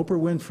 Oprah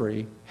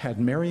Winfrey had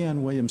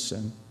Marianne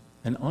Williamson,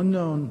 an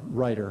unknown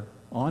writer,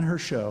 on her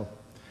show,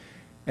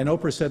 and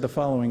Oprah said the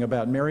following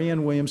about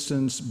Marianne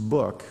Williamson's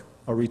book,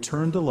 A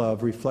Return to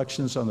Love,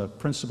 Reflections on the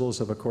Principles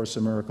of A Course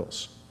in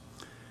Miracles.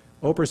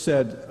 Oprah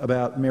said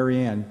about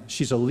Marianne,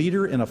 she's a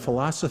leader in a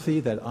philosophy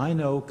that I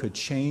know could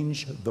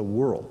change the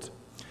world.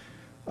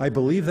 I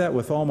believe that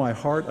with all my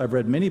heart. I've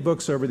read many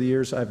books over the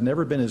years. I've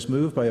never been as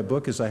moved by a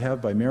book as I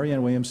have by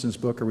Marianne Williamson's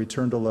book, A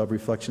Return to Love,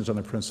 Reflections on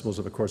the Principles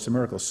of A Course in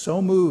Miracles.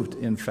 So moved,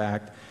 in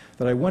fact,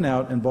 that I went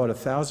out and bought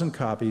 1,000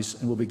 copies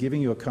and will be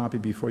giving you a copy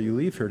before you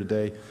leave here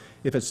today.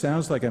 If it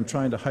sounds like I'm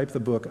trying to hype the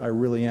book, I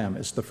really am.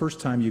 It's the first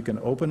time you can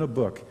open a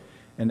book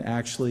and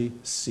actually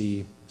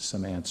see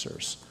some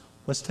answers.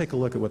 Let's take a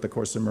look at what the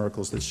Course in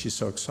Miracles that she's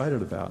so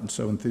excited about and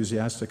so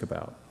enthusiastic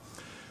about.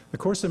 The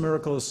Course in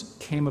Miracles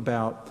came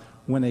about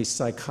when a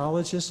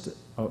psychologist,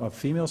 a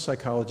female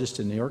psychologist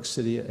in New York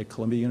City at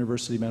Columbia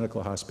University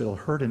Medical Hospital,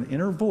 heard an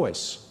inner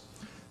voice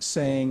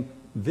saying,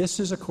 "This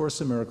is A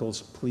Course in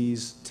Miracles,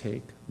 please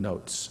take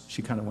notes."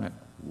 She kind of went,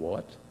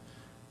 "What?"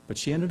 But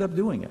she ended up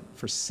doing it.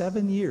 For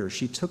 7 years,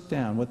 she took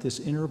down what this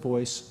inner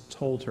voice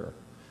told her.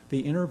 The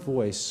inner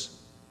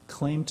voice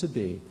claimed to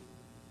be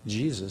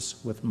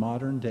Jesus with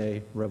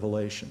modern-day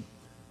revelation.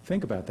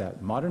 Think about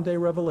that. Modern-day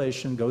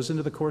revelation goes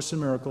into the Course in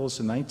Miracles.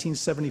 In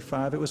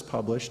 1975, it was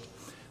published.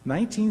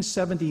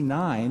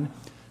 1979,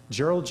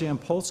 Gerald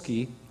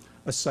Jampolsky,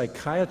 a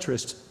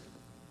psychiatrist,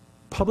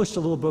 published a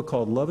little book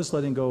called Love is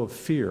Letting Go of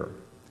Fear.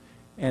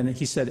 And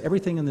he said,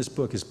 everything in this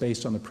book is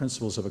based on the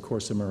principles of A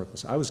Course in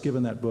Miracles. I was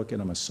given that book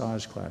in a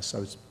massage class. I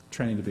was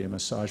training to be a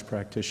massage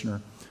practitioner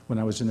when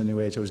I was in the New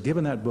Age. I was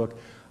given that book.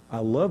 I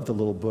loved the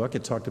little book.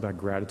 It talked about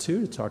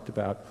gratitude. It talked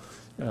about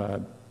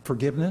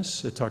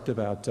forgiveness. It talked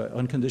about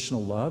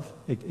unconditional love.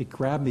 It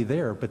grabbed me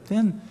there. But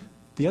then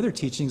the other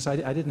teachings, I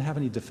didn't have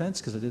any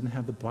defense because I didn't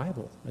have the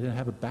Bible. I didn't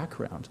have a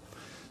background.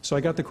 So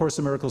I got the Course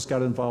in Miracles,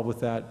 got involved with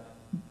that.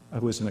 I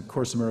was in a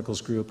Course in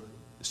Miracles group.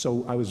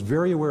 So I was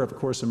very aware of A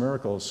Course in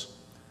Miracles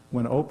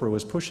when Oprah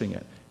was pushing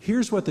it.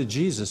 Here's what the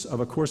Jesus of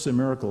A Course in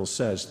Miracles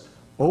says.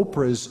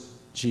 Oprah's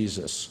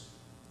Jesus.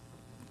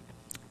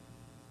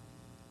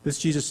 This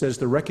Jesus says,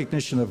 the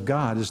recognition of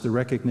God is the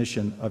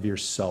recognition of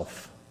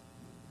yourself.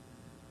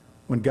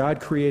 When God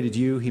created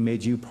you, he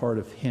made you part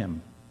of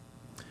him.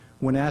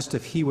 When asked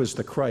if he was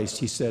the Christ,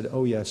 he said,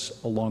 oh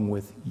yes, along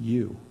with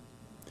you.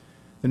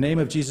 The name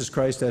of Jesus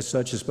Christ as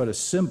such is but a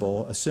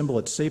symbol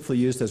that's safely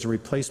used as a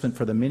replacement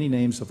for the many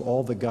names of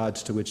all the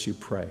gods to which you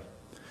pray.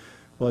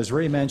 Well, as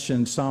Ray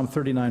mentioned, Psalm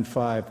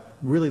 39:5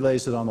 really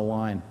lays it on the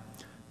line.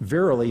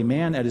 Verily,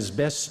 man at his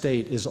best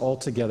state is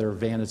altogether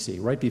vanity.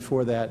 Right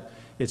before that,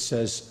 it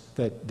says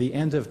that the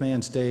end of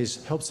man's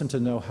days helps him to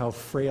know how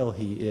frail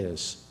he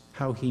is,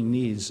 how he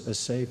needs a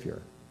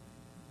Savior,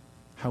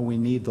 how we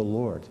need the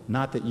Lord.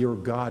 Not that you're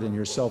God and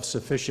you're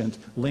self-sufficient,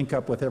 link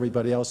up with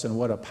everybody else, and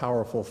what a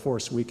powerful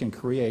force we can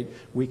create.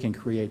 We can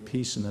create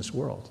peace in this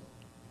world.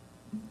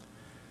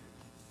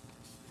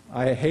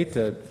 I hate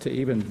to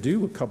even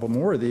do a couple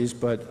more of these,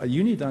 but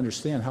you need to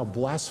understand how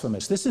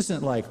blasphemous. This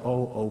isn't like,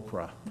 oh,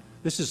 Oprah.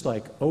 This is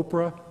like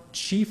Oprah,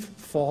 chief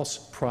false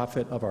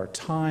prophet of our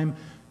time,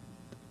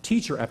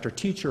 teacher after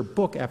teacher,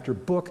 book after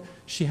book.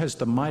 She has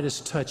the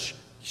Midas touch.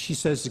 She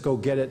says to go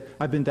get it.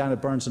 I've been down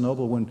at Barnes &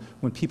 Noble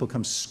when people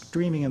come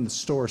screaming in the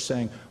store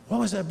saying, what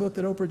was that book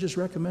that Oprah just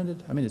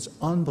recommended? I mean, it's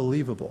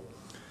unbelievable.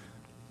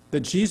 The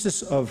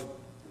Jesus of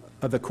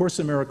the Course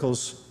in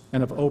Miracles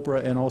and of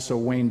Oprah and also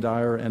Wayne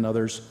Dyer and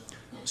others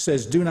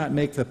says, do not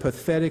make the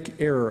pathetic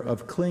error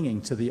of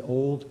clinging to the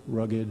old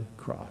rugged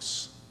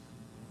cross.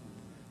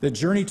 The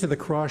journey to the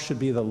cross should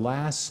be the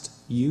last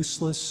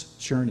useless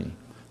journey.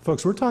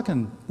 Folks, we're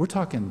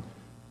talking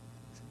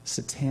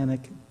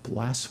satanic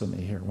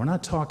blasphemy here. We're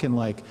not talking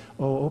like,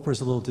 oh,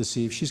 Oprah's a little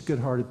deceived. She's a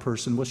good-hearted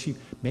person. Well, she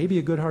may be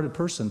a good-hearted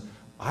person.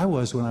 I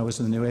was when I was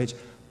in the New Age.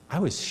 I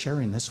was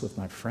sharing this with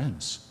my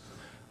friends.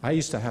 I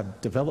used to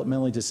have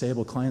developmentally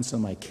disabled clients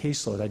on my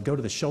caseload. I'd go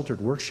to the sheltered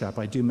workshop.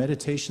 I'd do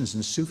meditations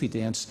and Sufi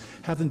dance,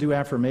 have them do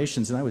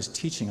affirmations, and I was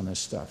teaching them this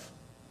stuff.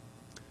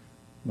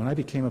 When I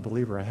became a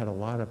believer, I had a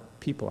lot of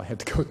people I had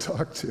to go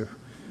talk to.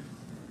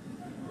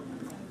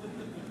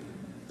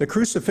 The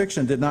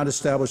crucifixion did not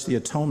establish the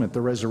atonement,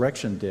 the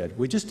resurrection did.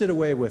 We just did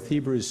away with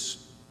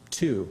Hebrews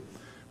 2,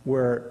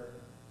 where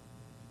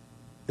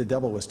the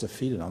devil was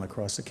defeated on the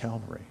cross of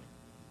Calvary.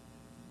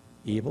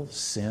 Evil,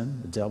 sin,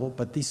 the devil,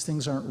 but these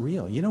things aren't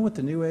real. You know what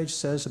the New Age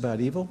says about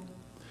evil?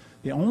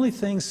 The only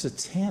thing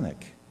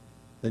satanic,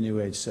 the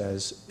New Age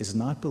says, is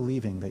not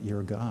believing that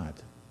you're God.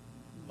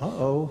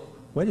 Uh-oh,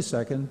 wait a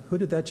second, who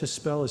did that just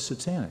spell as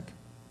satanic?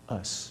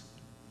 Us.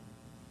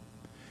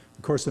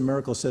 The Course in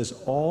Miracles says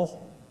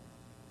all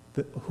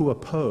who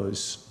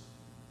oppose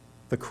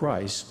the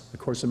Christ, the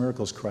Course in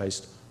Miracles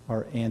Christ,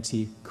 are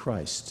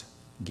anti-Christ.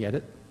 Get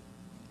it?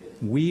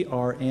 We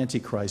are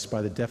antichrist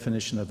by the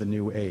definition of the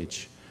New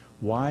Age.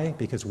 Why?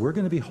 Because we're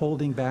going to be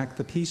holding back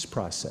the peace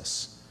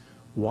process.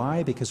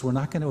 Why? Because we're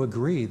not going to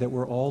agree that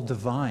we're all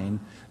divine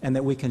and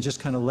that we can just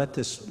kind of let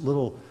this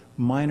little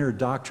minor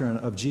doctrine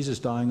of Jesus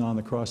dying on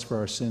the cross for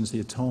our sins,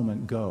 the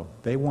atonement, go.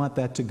 They want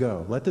that to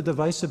go. Let the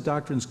divisive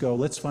doctrines go.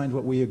 Let's find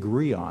what we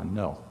agree on.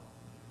 No.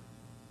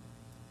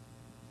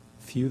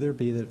 Few there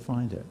be that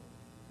find it.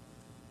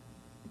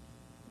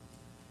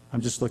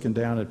 I'm just looking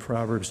down at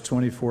Proverbs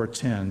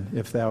 24:10.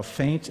 If thou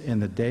faint in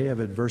the day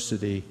of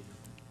adversity,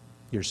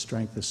 your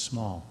strength is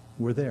small.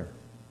 We're there.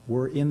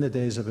 We're in the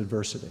days of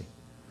adversity.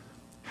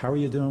 How are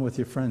you doing with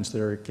your friends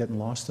that are getting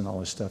lost in all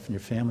this stuff and your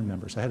family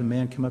members? I had a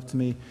man come up to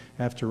me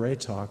after Ray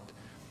talked,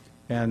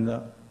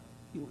 and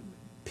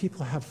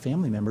people have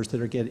family members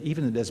that are getting,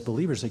 even as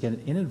believers, they get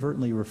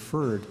inadvertently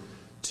referred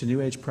to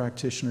New Age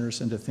practitioners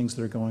and to things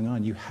that are going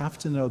on. You have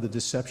to know the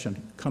deception.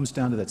 It comes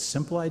down to that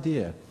simple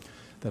idea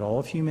that all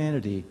of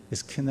humanity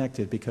is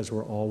connected because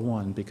we're all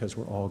one, because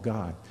we're all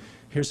God.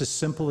 Here's a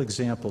simple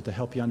example to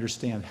help you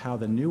understand how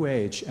the New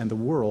Age and the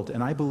world,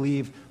 and I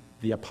believe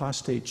the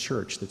apostate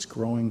church that's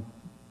growing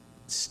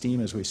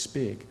steam as we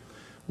speak,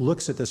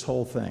 looks at this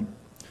whole thing.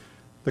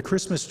 The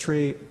Christmas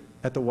tree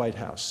at the White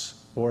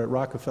House or at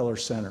Rockefeller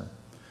Center,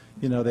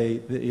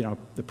 the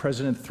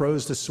president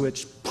throws the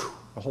switch,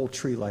 the whole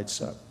tree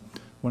lights up.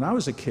 When I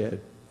was a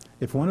kid,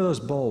 if one of those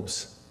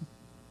bulbs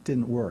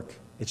didn't work,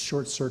 it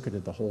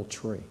short-circuited the whole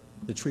tree.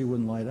 The tree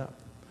wouldn't light up.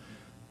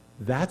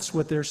 That's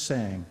what they're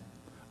saying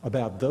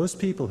about those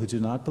people who do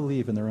not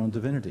believe in their own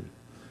divinity,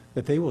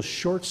 that they will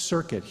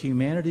short-circuit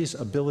humanity's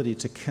ability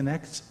to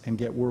connect and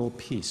get world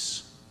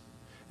peace.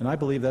 And I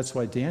believe that's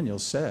why Daniel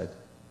said,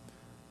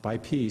 by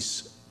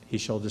peace he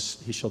shall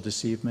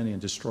deceive many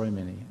and destroy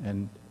many.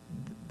 And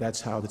that's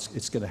how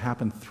it's going to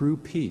happen, through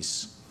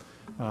peace.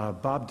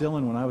 Bob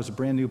Dylan, when I was a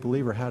brand new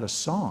believer, had a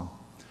song,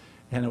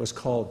 and it was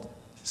called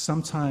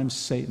Sometimes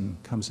Satan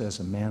Comes as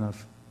a Man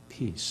of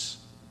Peace.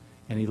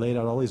 And he laid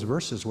out all these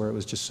verses where it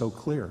was just so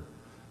clear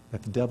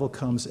that the devil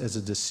comes as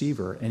a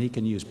deceiver, and he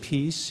can use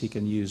peace, he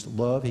can use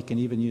love, he can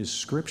even use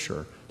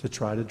scripture to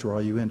try to draw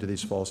you into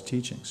these false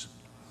teachings.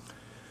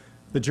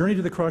 The journey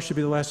to the cross should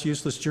be the last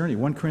useless journey.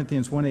 1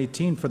 Corinthians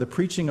 1:18, for the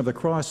preaching of the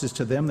cross is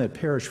to them that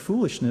perish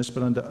foolishness,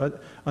 but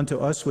unto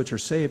us which are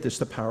saved is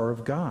the power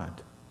of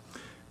God.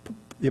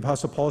 The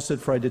Apostle Paul said,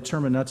 for I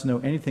determined not to know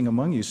anything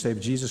among you save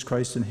Jesus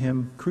Christ and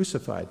him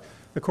crucified.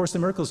 Of course,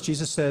 in Miracles,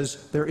 Jesus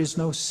says there is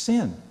no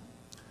sin.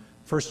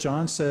 1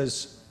 John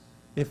says,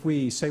 if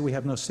we say we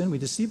have no sin, we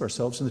deceive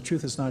ourselves and the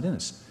truth is not in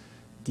us.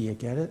 Do you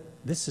get it?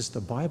 This is the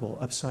Bible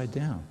upside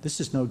down. This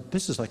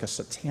is like a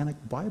satanic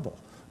Bible.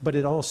 But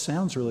it all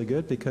sounds really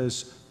good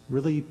because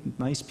really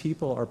nice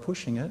people are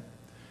pushing it.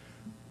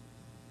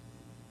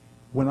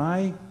 When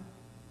I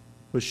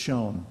was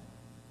shown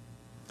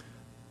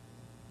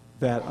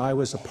that I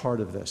was a part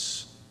of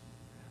this,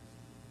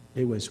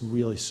 it was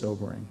really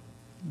sobering.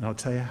 And I'll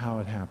tell you how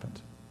it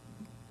happened.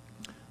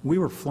 We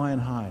were flying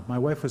high. My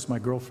wife was my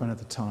girlfriend at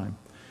the time.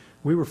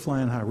 We were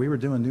flying high. We were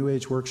doing New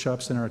Age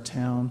workshops in our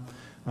town.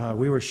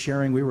 We were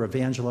sharing, we were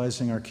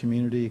evangelizing our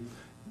community.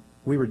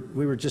 We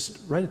were just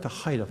right at the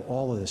height of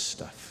all of this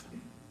stuff.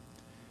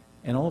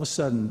 And all of a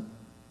sudden,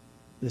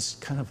 this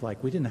kind of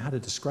like, we didn't know how to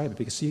describe it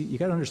because see, you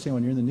got to understand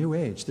when you're in the New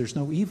Age, there's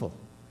no evil.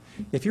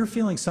 If you're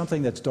feeling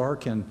something that's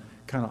dark and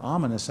kind of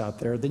ominous out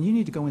there, then you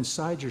need to go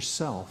inside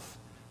yourself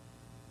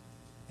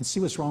and see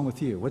what's wrong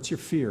with you. What's your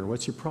fear?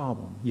 What's your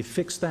problem? You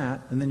fix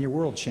that, and then your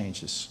world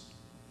changes.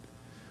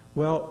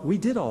 Well, we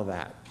did all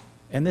that,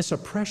 and this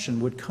oppression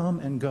would come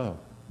and go.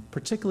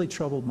 Particularly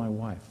troubled my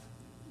wife.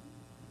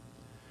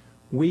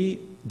 We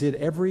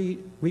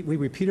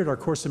repeated our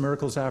Course in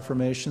Miracles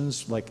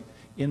affirmations, like,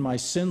 in my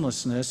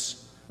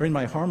sinlessness, or in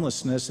my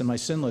harmlessness and my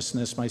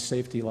sinlessness, my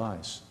safety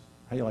lies.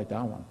 How do you like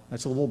that one?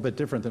 That's a little bit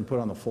different than put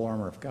on the full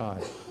armor of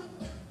God.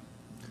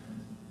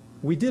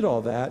 We did all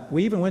that.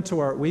 We even went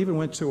to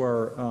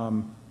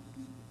our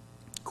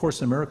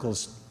Course in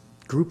Miracles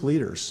group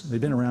leaders. They've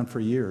been around for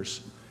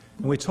years.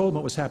 And we told them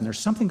what was happening. There's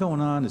something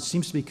going on that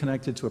seems to be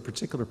connected to a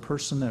particular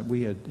person that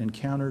we had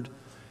encountered.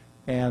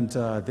 And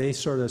they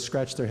sort of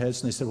scratched their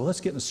heads and they said, well,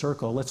 let's get in a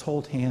circle, let's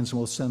hold hands, and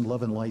we'll send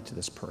love and light to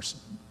this person.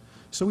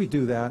 So we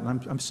do that, and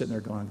I'm sitting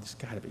there going, there's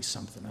got to be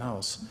something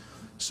else.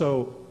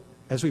 So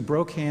as we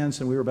broke hands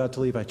and we were about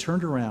to leave, I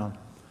turned around,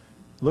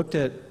 looked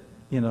at,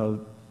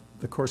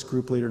 the course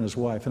group leader and his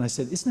wife, and I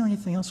said, isn't there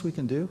anything else we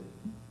can do?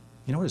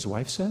 You know what his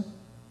wife said?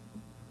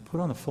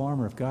 Put on the full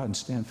armor of God and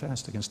stand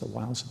fast against the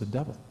wiles of the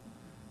devil.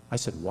 I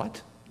said,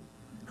 what?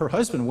 Her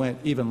husband went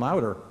even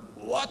louder,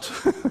 what?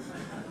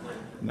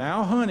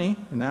 Now, honey.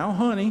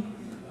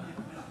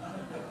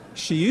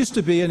 She used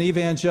to be an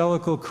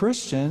evangelical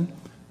Christian.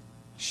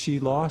 She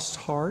lost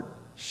heart.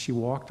 She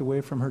walked away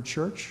from her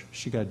church.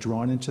 She got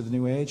drawn into the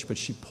New Age, but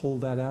she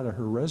pulled that out of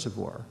her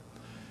reservoir.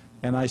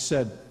 And I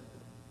said,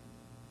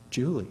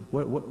 Julie,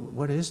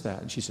 what is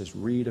that? And she says,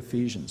 read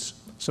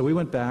Ephesians. So we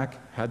went back,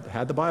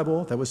 had the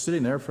Bible that was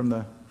sitting there from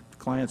the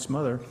client's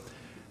mother,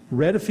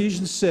 read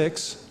Ephesians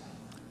 6,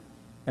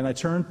 and I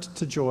turned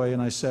to Joy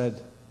and I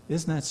said,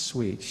 isn't that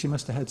sweet? She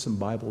must have had some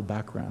Bible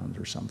background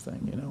or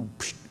something,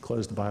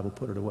 closed the Bible,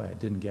 put it away,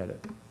 didn't get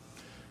it.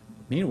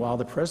 Meanwhile,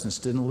 the presence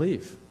didn't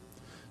leave.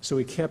 So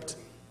we kept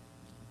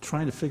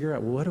trying to figure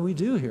out, well, what do we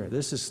do here?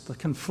 This is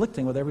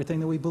conflicting with everything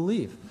that we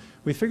believe.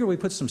 We figured we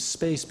put some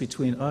space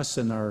between us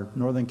and our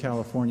Northern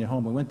California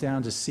home. We went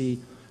down to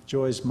see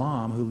Joy's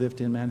mom, who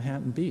lived in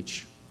Manhattan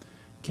Beach.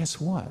 Guess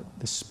what?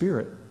 The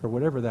spirit, or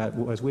whatever that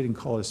was, we didn't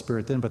call it a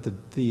spirit then, but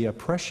the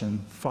oppression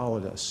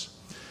followed us.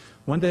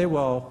 One day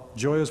while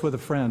Joy was with a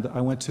friend,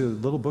 I went to a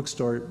little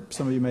bookstore.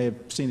 Some of you may have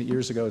seen it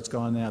years ago. It's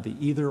gone now, the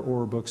Either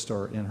Or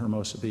bookstore in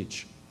Hermosa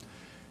Beach.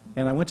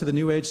 And I went to the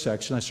New Age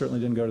section. I certainly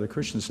didn't go to the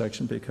Christian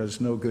section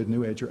because no good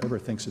New Ager ever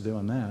thinks of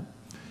doing that.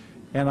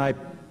 And I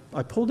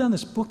pulled down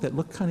this book that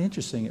looked kind of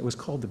interesting. It was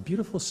called The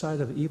Beautiful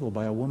Side of Evil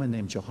by a woman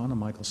named Johanna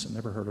Michelson.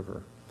 Never heard of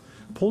her.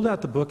 Pulled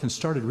out the book and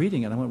started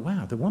reading it. I went,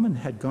 wow, the woman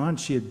had gone,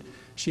 she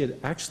had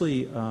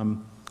actually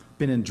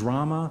been in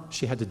drama.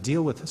 She had to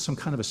deal with some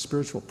kind of a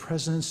spiritual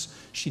presence.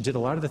 She did a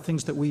lot of the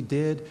things that we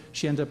did.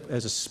 She ended up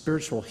as a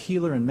spiritual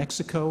healer in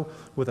Mexico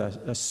with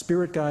a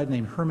spirit guide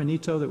named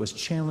Hermanito that was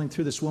channeling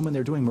through this woman.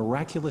 They're doing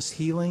miraculous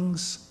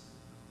healings.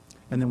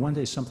 And then one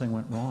day something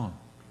went wrong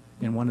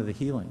in one of the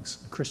healings.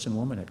 A Christian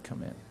woman had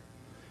come in.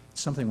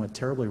 Something went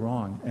terribly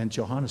wrong, and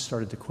Johanna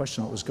started to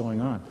question what was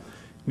going on.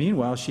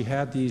 Meanwhile, she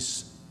had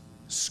these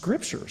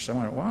scriptures. I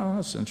went, wow,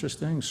 that's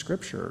interesting,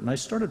 scripture. And I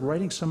started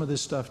writing some of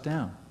this stuff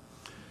down.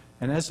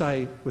 And as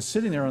I was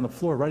sitting there on the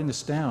floor writing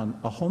this down,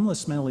 a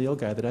homeless mentally ill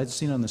guy that I'd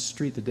seen on the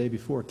street the day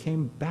before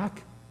came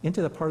back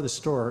into the part of the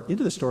store,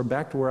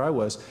 back to where I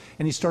was,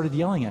 and he started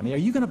yelling at me, are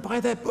you going to buy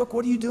that book?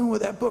 What are you doing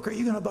with that book? Are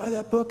you going to buy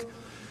that book?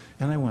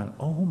 And I went,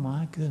 oh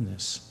my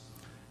goodness.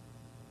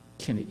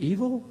 Can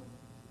evil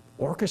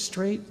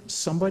orchestrate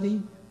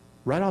somebody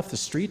right off the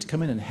street to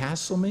come in and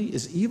hassle me?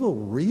 Is evil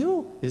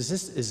real? Is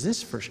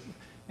this for sure?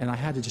 And I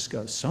had to just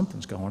go,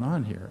 something's going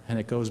on here. And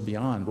it goes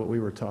beyond what we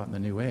were taught in the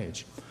New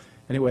Age.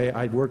 Anyway,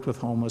 I'd worked with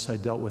homeless. I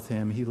dealt with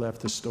him. He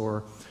left the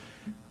store.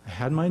 I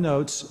had my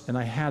notes, and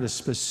I had a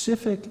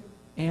specific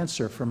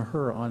answer from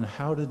her on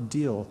how to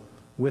deal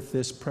with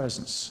this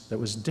presence that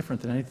was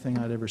different than anything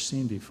I'd ever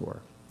seen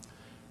before.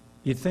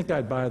 You'd think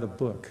I'd buy the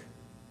book.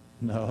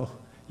 No,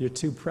 you're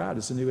too proud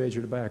as a New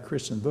Ager to buy a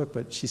Christian book,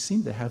 but she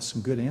seemed to have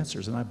some good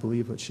answers, and I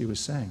believed what she was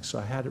saying, so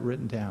I had it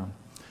written down.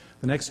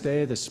 The next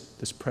day, this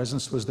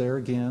presence was there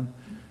again.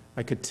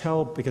 I could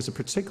tell, because it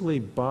particularly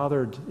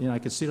bothered, I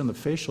could see it on the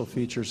facial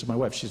features of my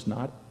wife. She's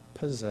not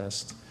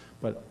possessed,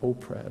 but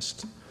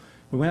oppressed.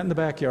 We went in the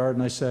backyard,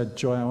 and I said,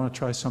 Joy, I want to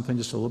try something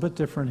just a little bit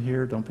different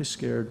here. Don't be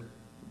scared.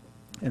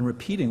 And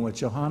repeating what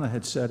Johanna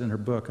had said in her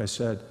book, I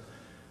said,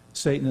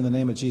 Satan, in the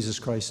name of Jesus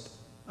Christ,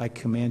 I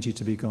command you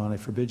to be gone. I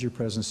forbid your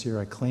presence here.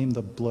 I claim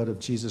the blood of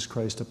Jesus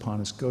Christ upon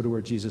us. Go to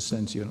where Jesus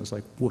sends you. And it was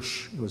like,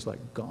 whoosh, it was like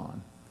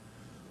gone.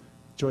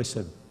 Joy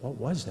said, what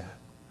was that?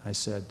 I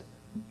said,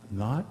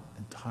 not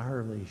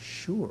entirely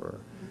sure.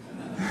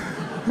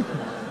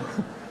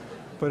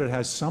 But it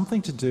has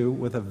something to do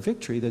with a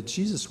victory that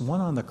Jesus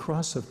won on the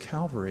cross of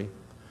Calvary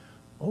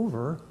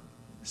over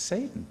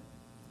Satan.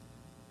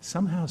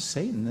 Somehow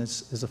Satan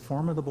is a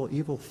formidable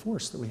evil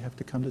force that we have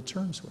to come to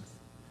terms with.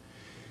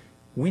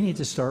 We need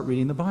to start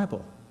reading the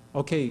Bible.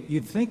 Okay,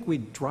 you'd think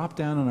we'd drop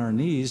down on our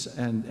knees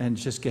and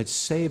just get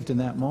saved in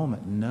that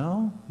moment.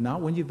 No,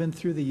 not when you've been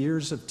through the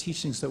years of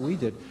teachings that we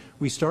did.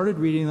 We started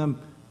reading them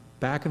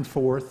back and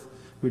forth.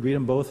 We'd read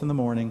them both in the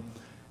morning.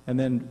 And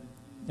then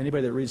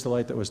anybody that reads The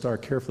Light That Was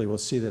Dark carefully will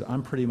see that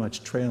I'm pretty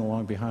much trailing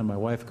along behind my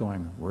wife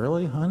going,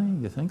 really,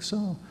 honey? You think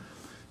so?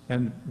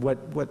 And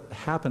what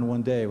happened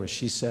one day was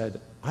she said,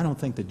 I don't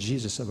think the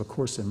Jesus of A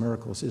Course in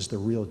Miracles is the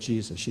real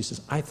Jesus. She says,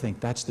 I think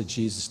that's the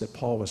Jesus that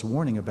Paul was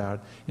warning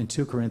about in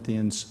 2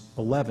 Corinthians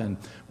 11,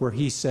 where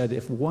he said,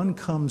 if one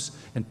comes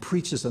and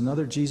preaches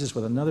another Jesus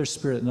with another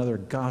spirit, another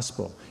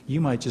gospel, you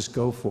might just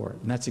go for it.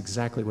 And that's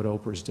exactly what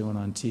Oprah's doing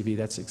on TV.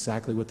 That's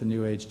exactly what the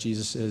New Age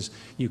Jesus is.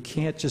 You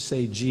can't just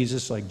say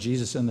Jesus like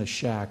Jesus in the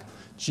shack.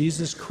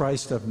 Jesus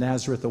Christ of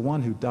Nazareth, the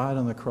one who died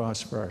on the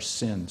cross for our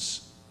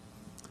sins.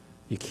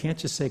 You can't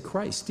just say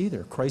Christ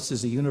either. Christ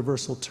is a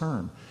universal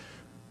term.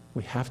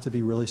 We have to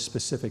be really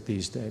specific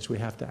these days. We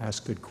have to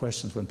ask good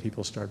questions when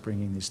people start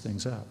bringing these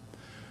things up.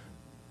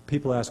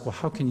 People ask, well,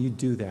 how can you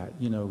do that?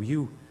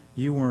 You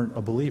weren't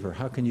a believer.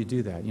 How can you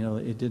do that?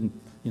 Didn't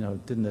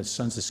the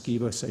sons of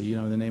Sceva say,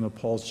 in the name of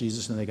Paul's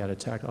Jesus, and they got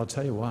attacked? I'll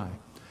tell you why.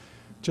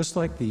 Just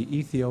like the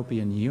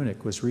Ethiopian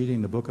eunuch was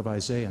reading the book of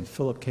Isaiah and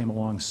Philip came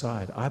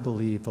alongside, I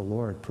believe the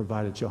Lord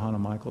provided Johanna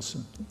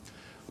Michelson.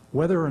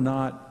 Whether or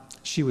not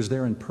she was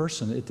there in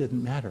person, it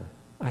didn't matter.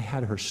 I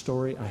had her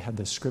story, I had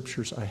the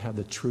scriptures, I had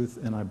the truth,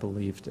 and I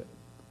believed it.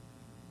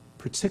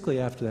 Particularly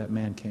after that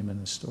man came in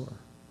the store.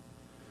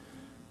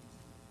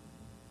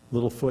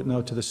 Little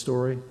footnote to the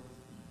story.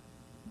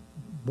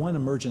 One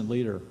emergent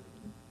leader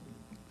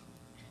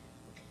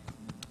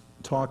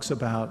talks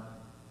about,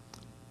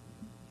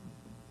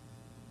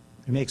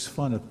 he makes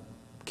fun of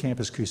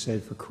Campus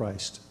Crusade for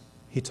Christ.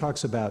 He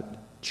talks about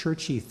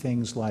churchy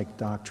things like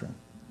doctrine.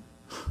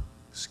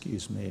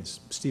 Excuse me.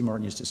 Steve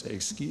Martin used to say,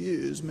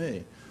 excuse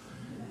me.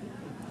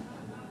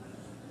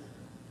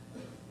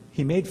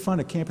 He made fun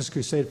of Campus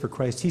Crusade for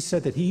Christ. He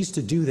said that he used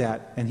to do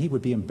that and he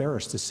would be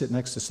embarrassed to sit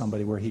next to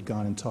somebody where he'd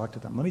gone and talked to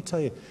them. Let me tell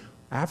you,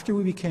 after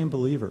we became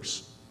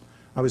believers,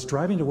 I was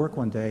driving to work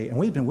one day and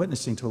we'd been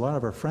witnessing to a lot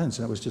of our friends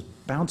and it was just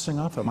bouncing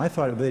off them. I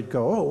thought they'd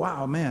go, oh,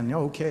 wow, man,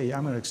 okay, yeah,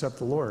 I'm going to accept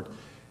the Lord.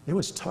 It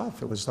was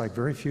tough. It was like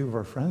very few of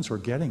our friends were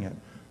getting it.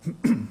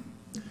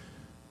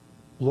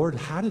 Lord,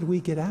 how did we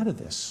get out of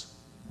this?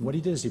 What he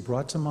did is he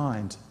brought to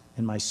mind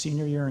in my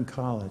senior year in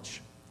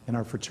college, in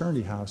our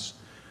fraternity house,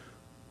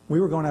 we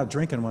were going out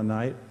drinking one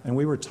night, and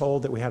we were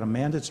told that we had a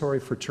mandatory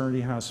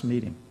fraternity house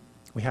meeting.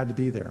 We had to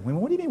be there. We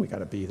went, what do you mean we got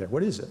to be there?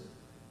 What is it?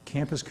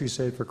 Campus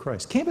Crusade for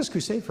Christ. Campus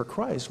Crusade for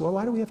Christ? Well,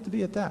 why do we have to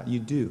be at that? You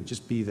do.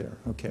 Just be there.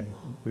 Okay,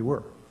 we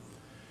were.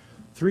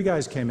 3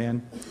 guys came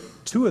in.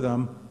 2 of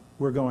them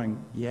were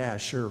going, yeah,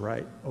 sure,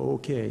 right.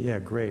 Okay, yeah,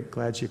 great.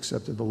 Glad you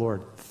accepted the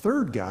Lord.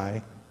 3rd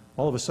guy,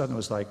 all of a sudden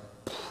was like,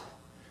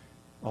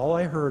 all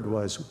I heard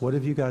was, what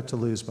have you got to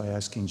lose by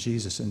asking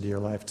Jesus into your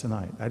life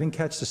tonight? I didn't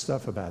catch the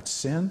stuff about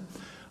sin.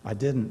 I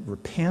didn't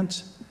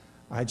repent.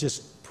 I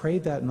just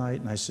prayed that night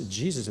and I said,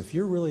 Jesus, if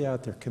you're really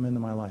out there, come into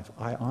my life.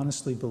 I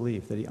honestly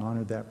believe that he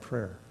honored that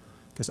prayer.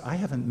 Because I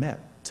haven't met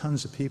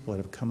tons of people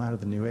that have come out of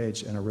the New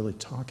Age and are really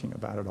talking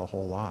about it a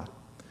whole lot.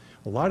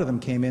 A lot of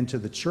them came into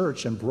the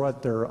church and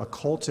brought their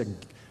occultic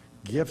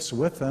gifts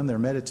with them, their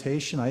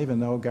meditation. I even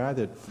know a guy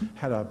that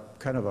had a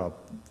kind of a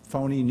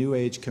phony New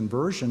Age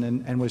conversion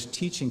and was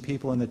teaching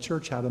people in the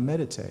church how to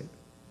meditate.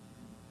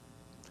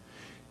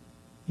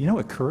 You know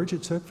what courage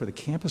it took for the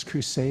Campus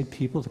Crusade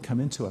people to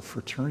come into a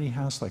fraternity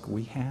house like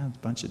we had, a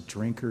bunch of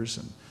drinkers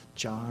and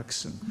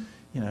jocks, and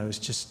it was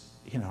just,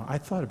 I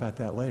thought about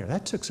that later.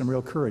 That took some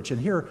real courage.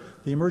 And here,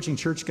 the emerging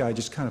church guy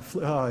just kind of,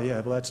 oh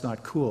yeah, well that's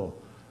not cool.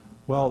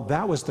 Well,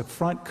 that was the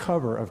front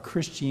cover of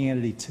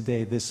Christianity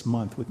Today this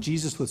month, with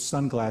Jesus with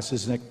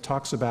sunglasses, and it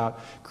talks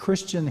about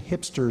Christian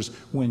hipsters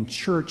when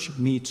church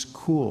meets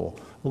cool.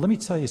 Well, let me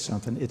tell you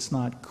something. It's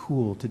not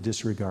cool to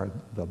disregard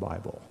the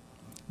Bible.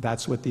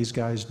 That's what these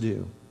guys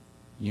do,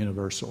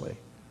 universally.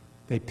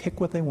 They pick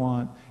what they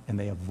want, and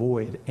they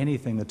avoid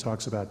anything that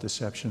talks about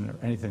deception or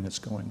anything that's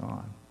going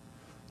on.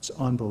 It's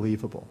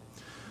unbelievable.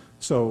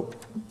 So,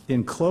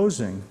 in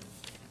closing,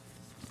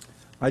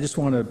 I just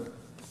want to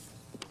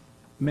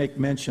make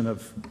mention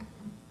of,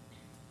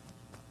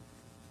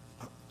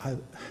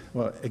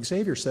 well,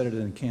 Xavier said it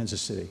in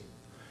Kansas City.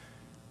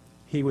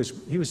 He was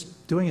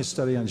doing his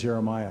study on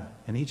Jeremiah,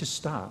 and he just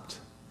stopped.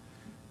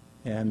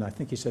 And I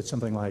think he said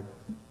something like,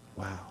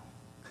 wow,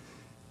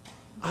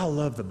 I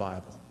love the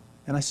Bible.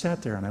 And I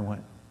sat there and I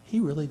went, he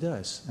really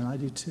does, and I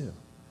do too.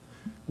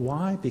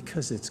 Why?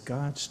 Because it's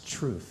God's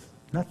truth.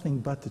 Nothing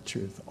but the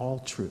truth, all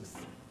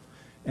truth.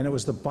 And it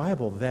was the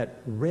Bible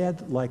that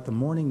read like the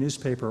morning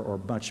newspaper or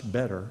much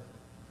better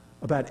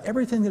about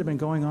everything that had been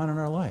going on in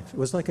our life. It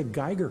was like a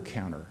Geiger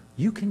counter.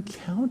 You can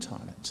count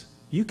on it.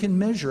 You can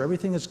measure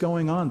everything that's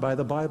going on by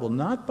the Bible,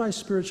 not by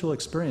spiritual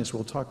experience.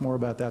 We'll talk more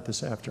about that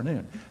this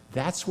afternoon.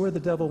 That's where the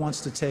devil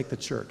wants to take the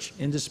church,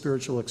 into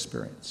spiritual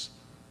experience.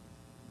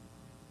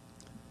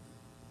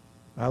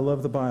 I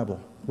love the Bible.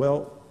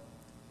 Well,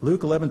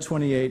 Luke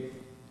 11:28,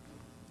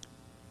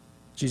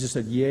 Jesus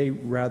said, yea,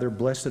 rather,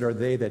 blessed are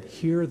they that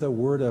hear the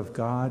word of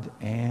God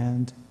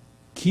and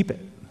keep it.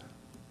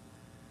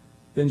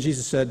 Then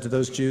Jesus said to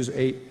those Jews,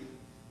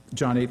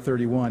 John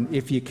 8:31,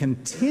 if ye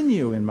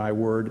continue in my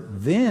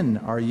word, then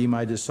are ye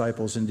my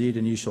disciples indeed,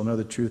 and ye shall know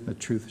the truth, and the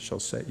truth shall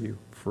set you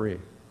free.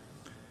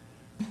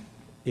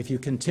 If you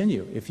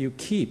continue, if you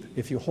keep,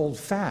 if you hold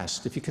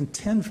fast, if you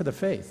contend for the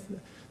faith,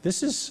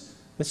 this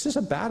is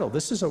a battle.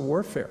 This is a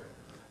warfare.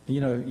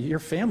 You know, your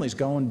family's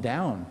going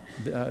down.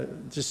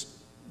 Just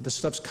the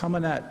stuff's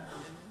coming at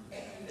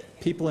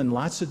people in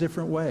lots of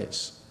different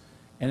ways.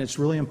 And it's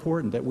really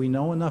important that we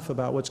know enough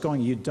about what's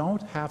going on. You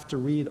don't have to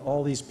read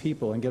all these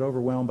people and get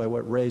overwhelmed by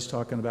what Ray's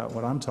talking about,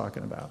 what I'm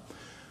talking about.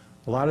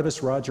 A lot of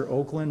us, Roger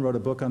Oakland wrote a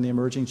book on the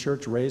emerging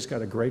church. Ray's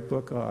got a great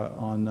book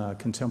on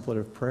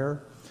contemplative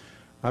prayer.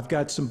 I've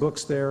got some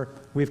books there.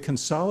 We've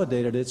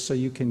consolidated it so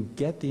you can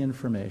get the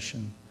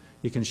information.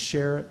 You can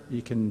share it.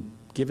 You can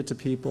give it to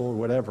people or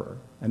whatever.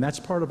 And that's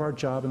part of our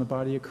job in the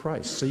body of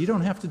Christ. So you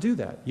don't have to do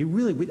that.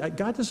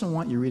 God doesn't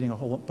want you reading a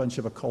whole bunch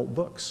of occult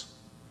books.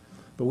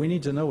 But we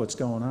need to know what's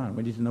going on.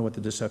 We need to know what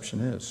the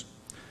deception is.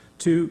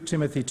 2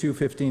 Timothy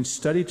 2:15,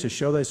 study to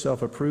show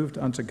thyself approved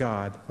unto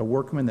God, a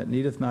workman that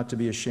needeth not to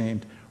be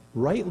ashamed,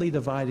 rightly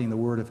dividing the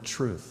word of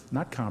truth,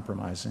 not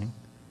compromising.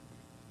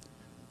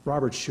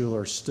 Robert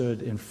Schuller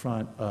stood in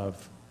front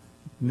of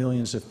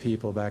millions of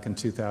people back in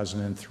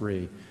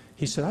 2003.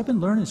 He said, I've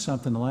been learning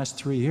something the last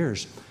 3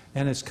 years,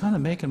 and it's kind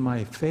of making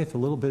my faith a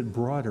little bit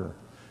broader.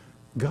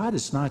 God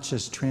is not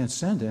just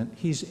transcendent,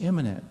 he's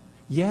immanent.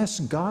 Yes,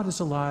 God is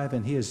alive,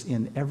 and he is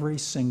in every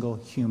single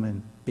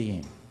human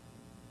being.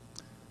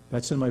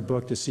 That's in my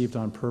book, Deceived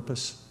on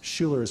Purpose.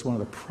 Schuller is one of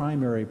the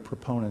primary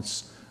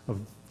proponents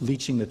of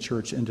leaching the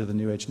church into the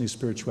New Age, New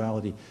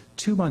Spirituality.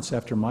 2 months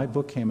after my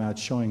book came out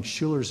showing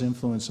Schuller's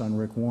influence on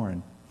Rick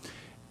Warren,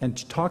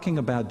 and talking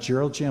about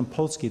Gerald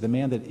Jampolsky, the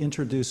man that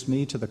introduced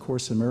me to the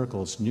Course in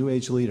Miracles, New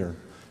Age leader.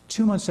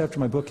 2 months after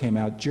my book came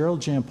out, Gerald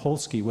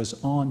Jampolsky was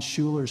on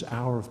Schuller's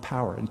Hour of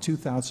Power in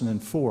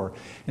 2004,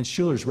 and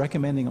Schuller's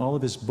recommending all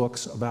of his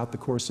books about the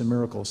Course in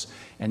Miracles.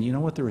 And you know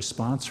what the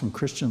response from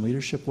Christian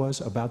leadership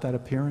was about that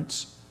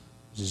appearance?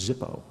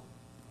 Zippo.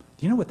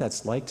 Do you know what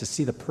that's like to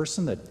see the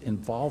person that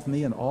involved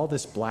me in all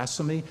this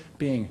blasphemy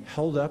being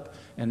held up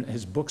and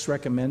his books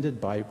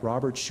recommended by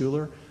Robert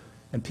Schuller?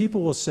 And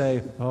people will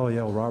say, oh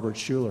yeah, well, Robert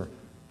Schuller.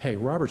 Hey,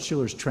 Robert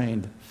Schuller's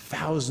trained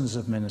thousands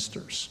of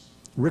ministers.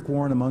 Rick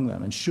Warren among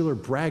them, and Schuller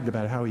bragged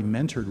about how he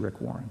mentored Rick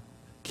Warren.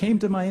 Came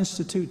to my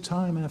institute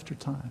time after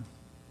time.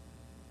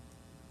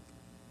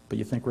 But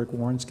you think Rick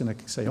Warren's going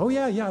to say, oh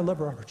yeah, I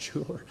love Robert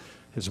Schuller.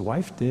 His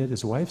wife did.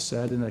 His wife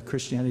said in a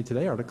Christianity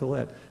Today article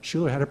that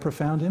Schuller had a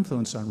profound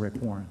influence on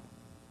Rick Warren.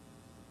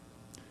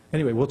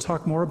 Anyway, we'll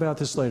talk more about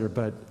this later,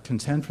 but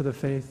contend for the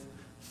faith,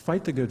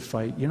 fight the good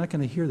fight. You're not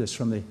going to hear this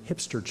from the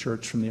hipster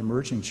church, from the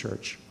emerging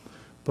church,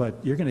 but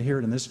you're going to hear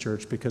it in this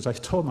church, because I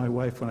told my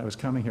wife when I was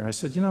coming here, I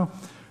said, you know,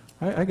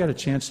 I got a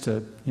chance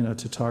to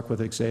talk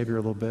with Xavier a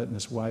little bit and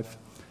his wife,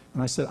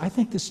 and I said, I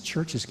think this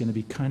church is going to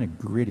be kind of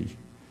gritty.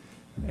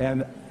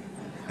 And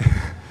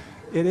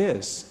it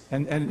is.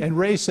 And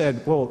Ray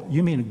said, well,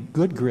 you mean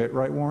good grit,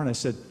 right, Warren? I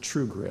said,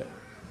 true grit.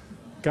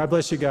 God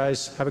bless you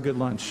guys. Have a good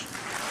lunch.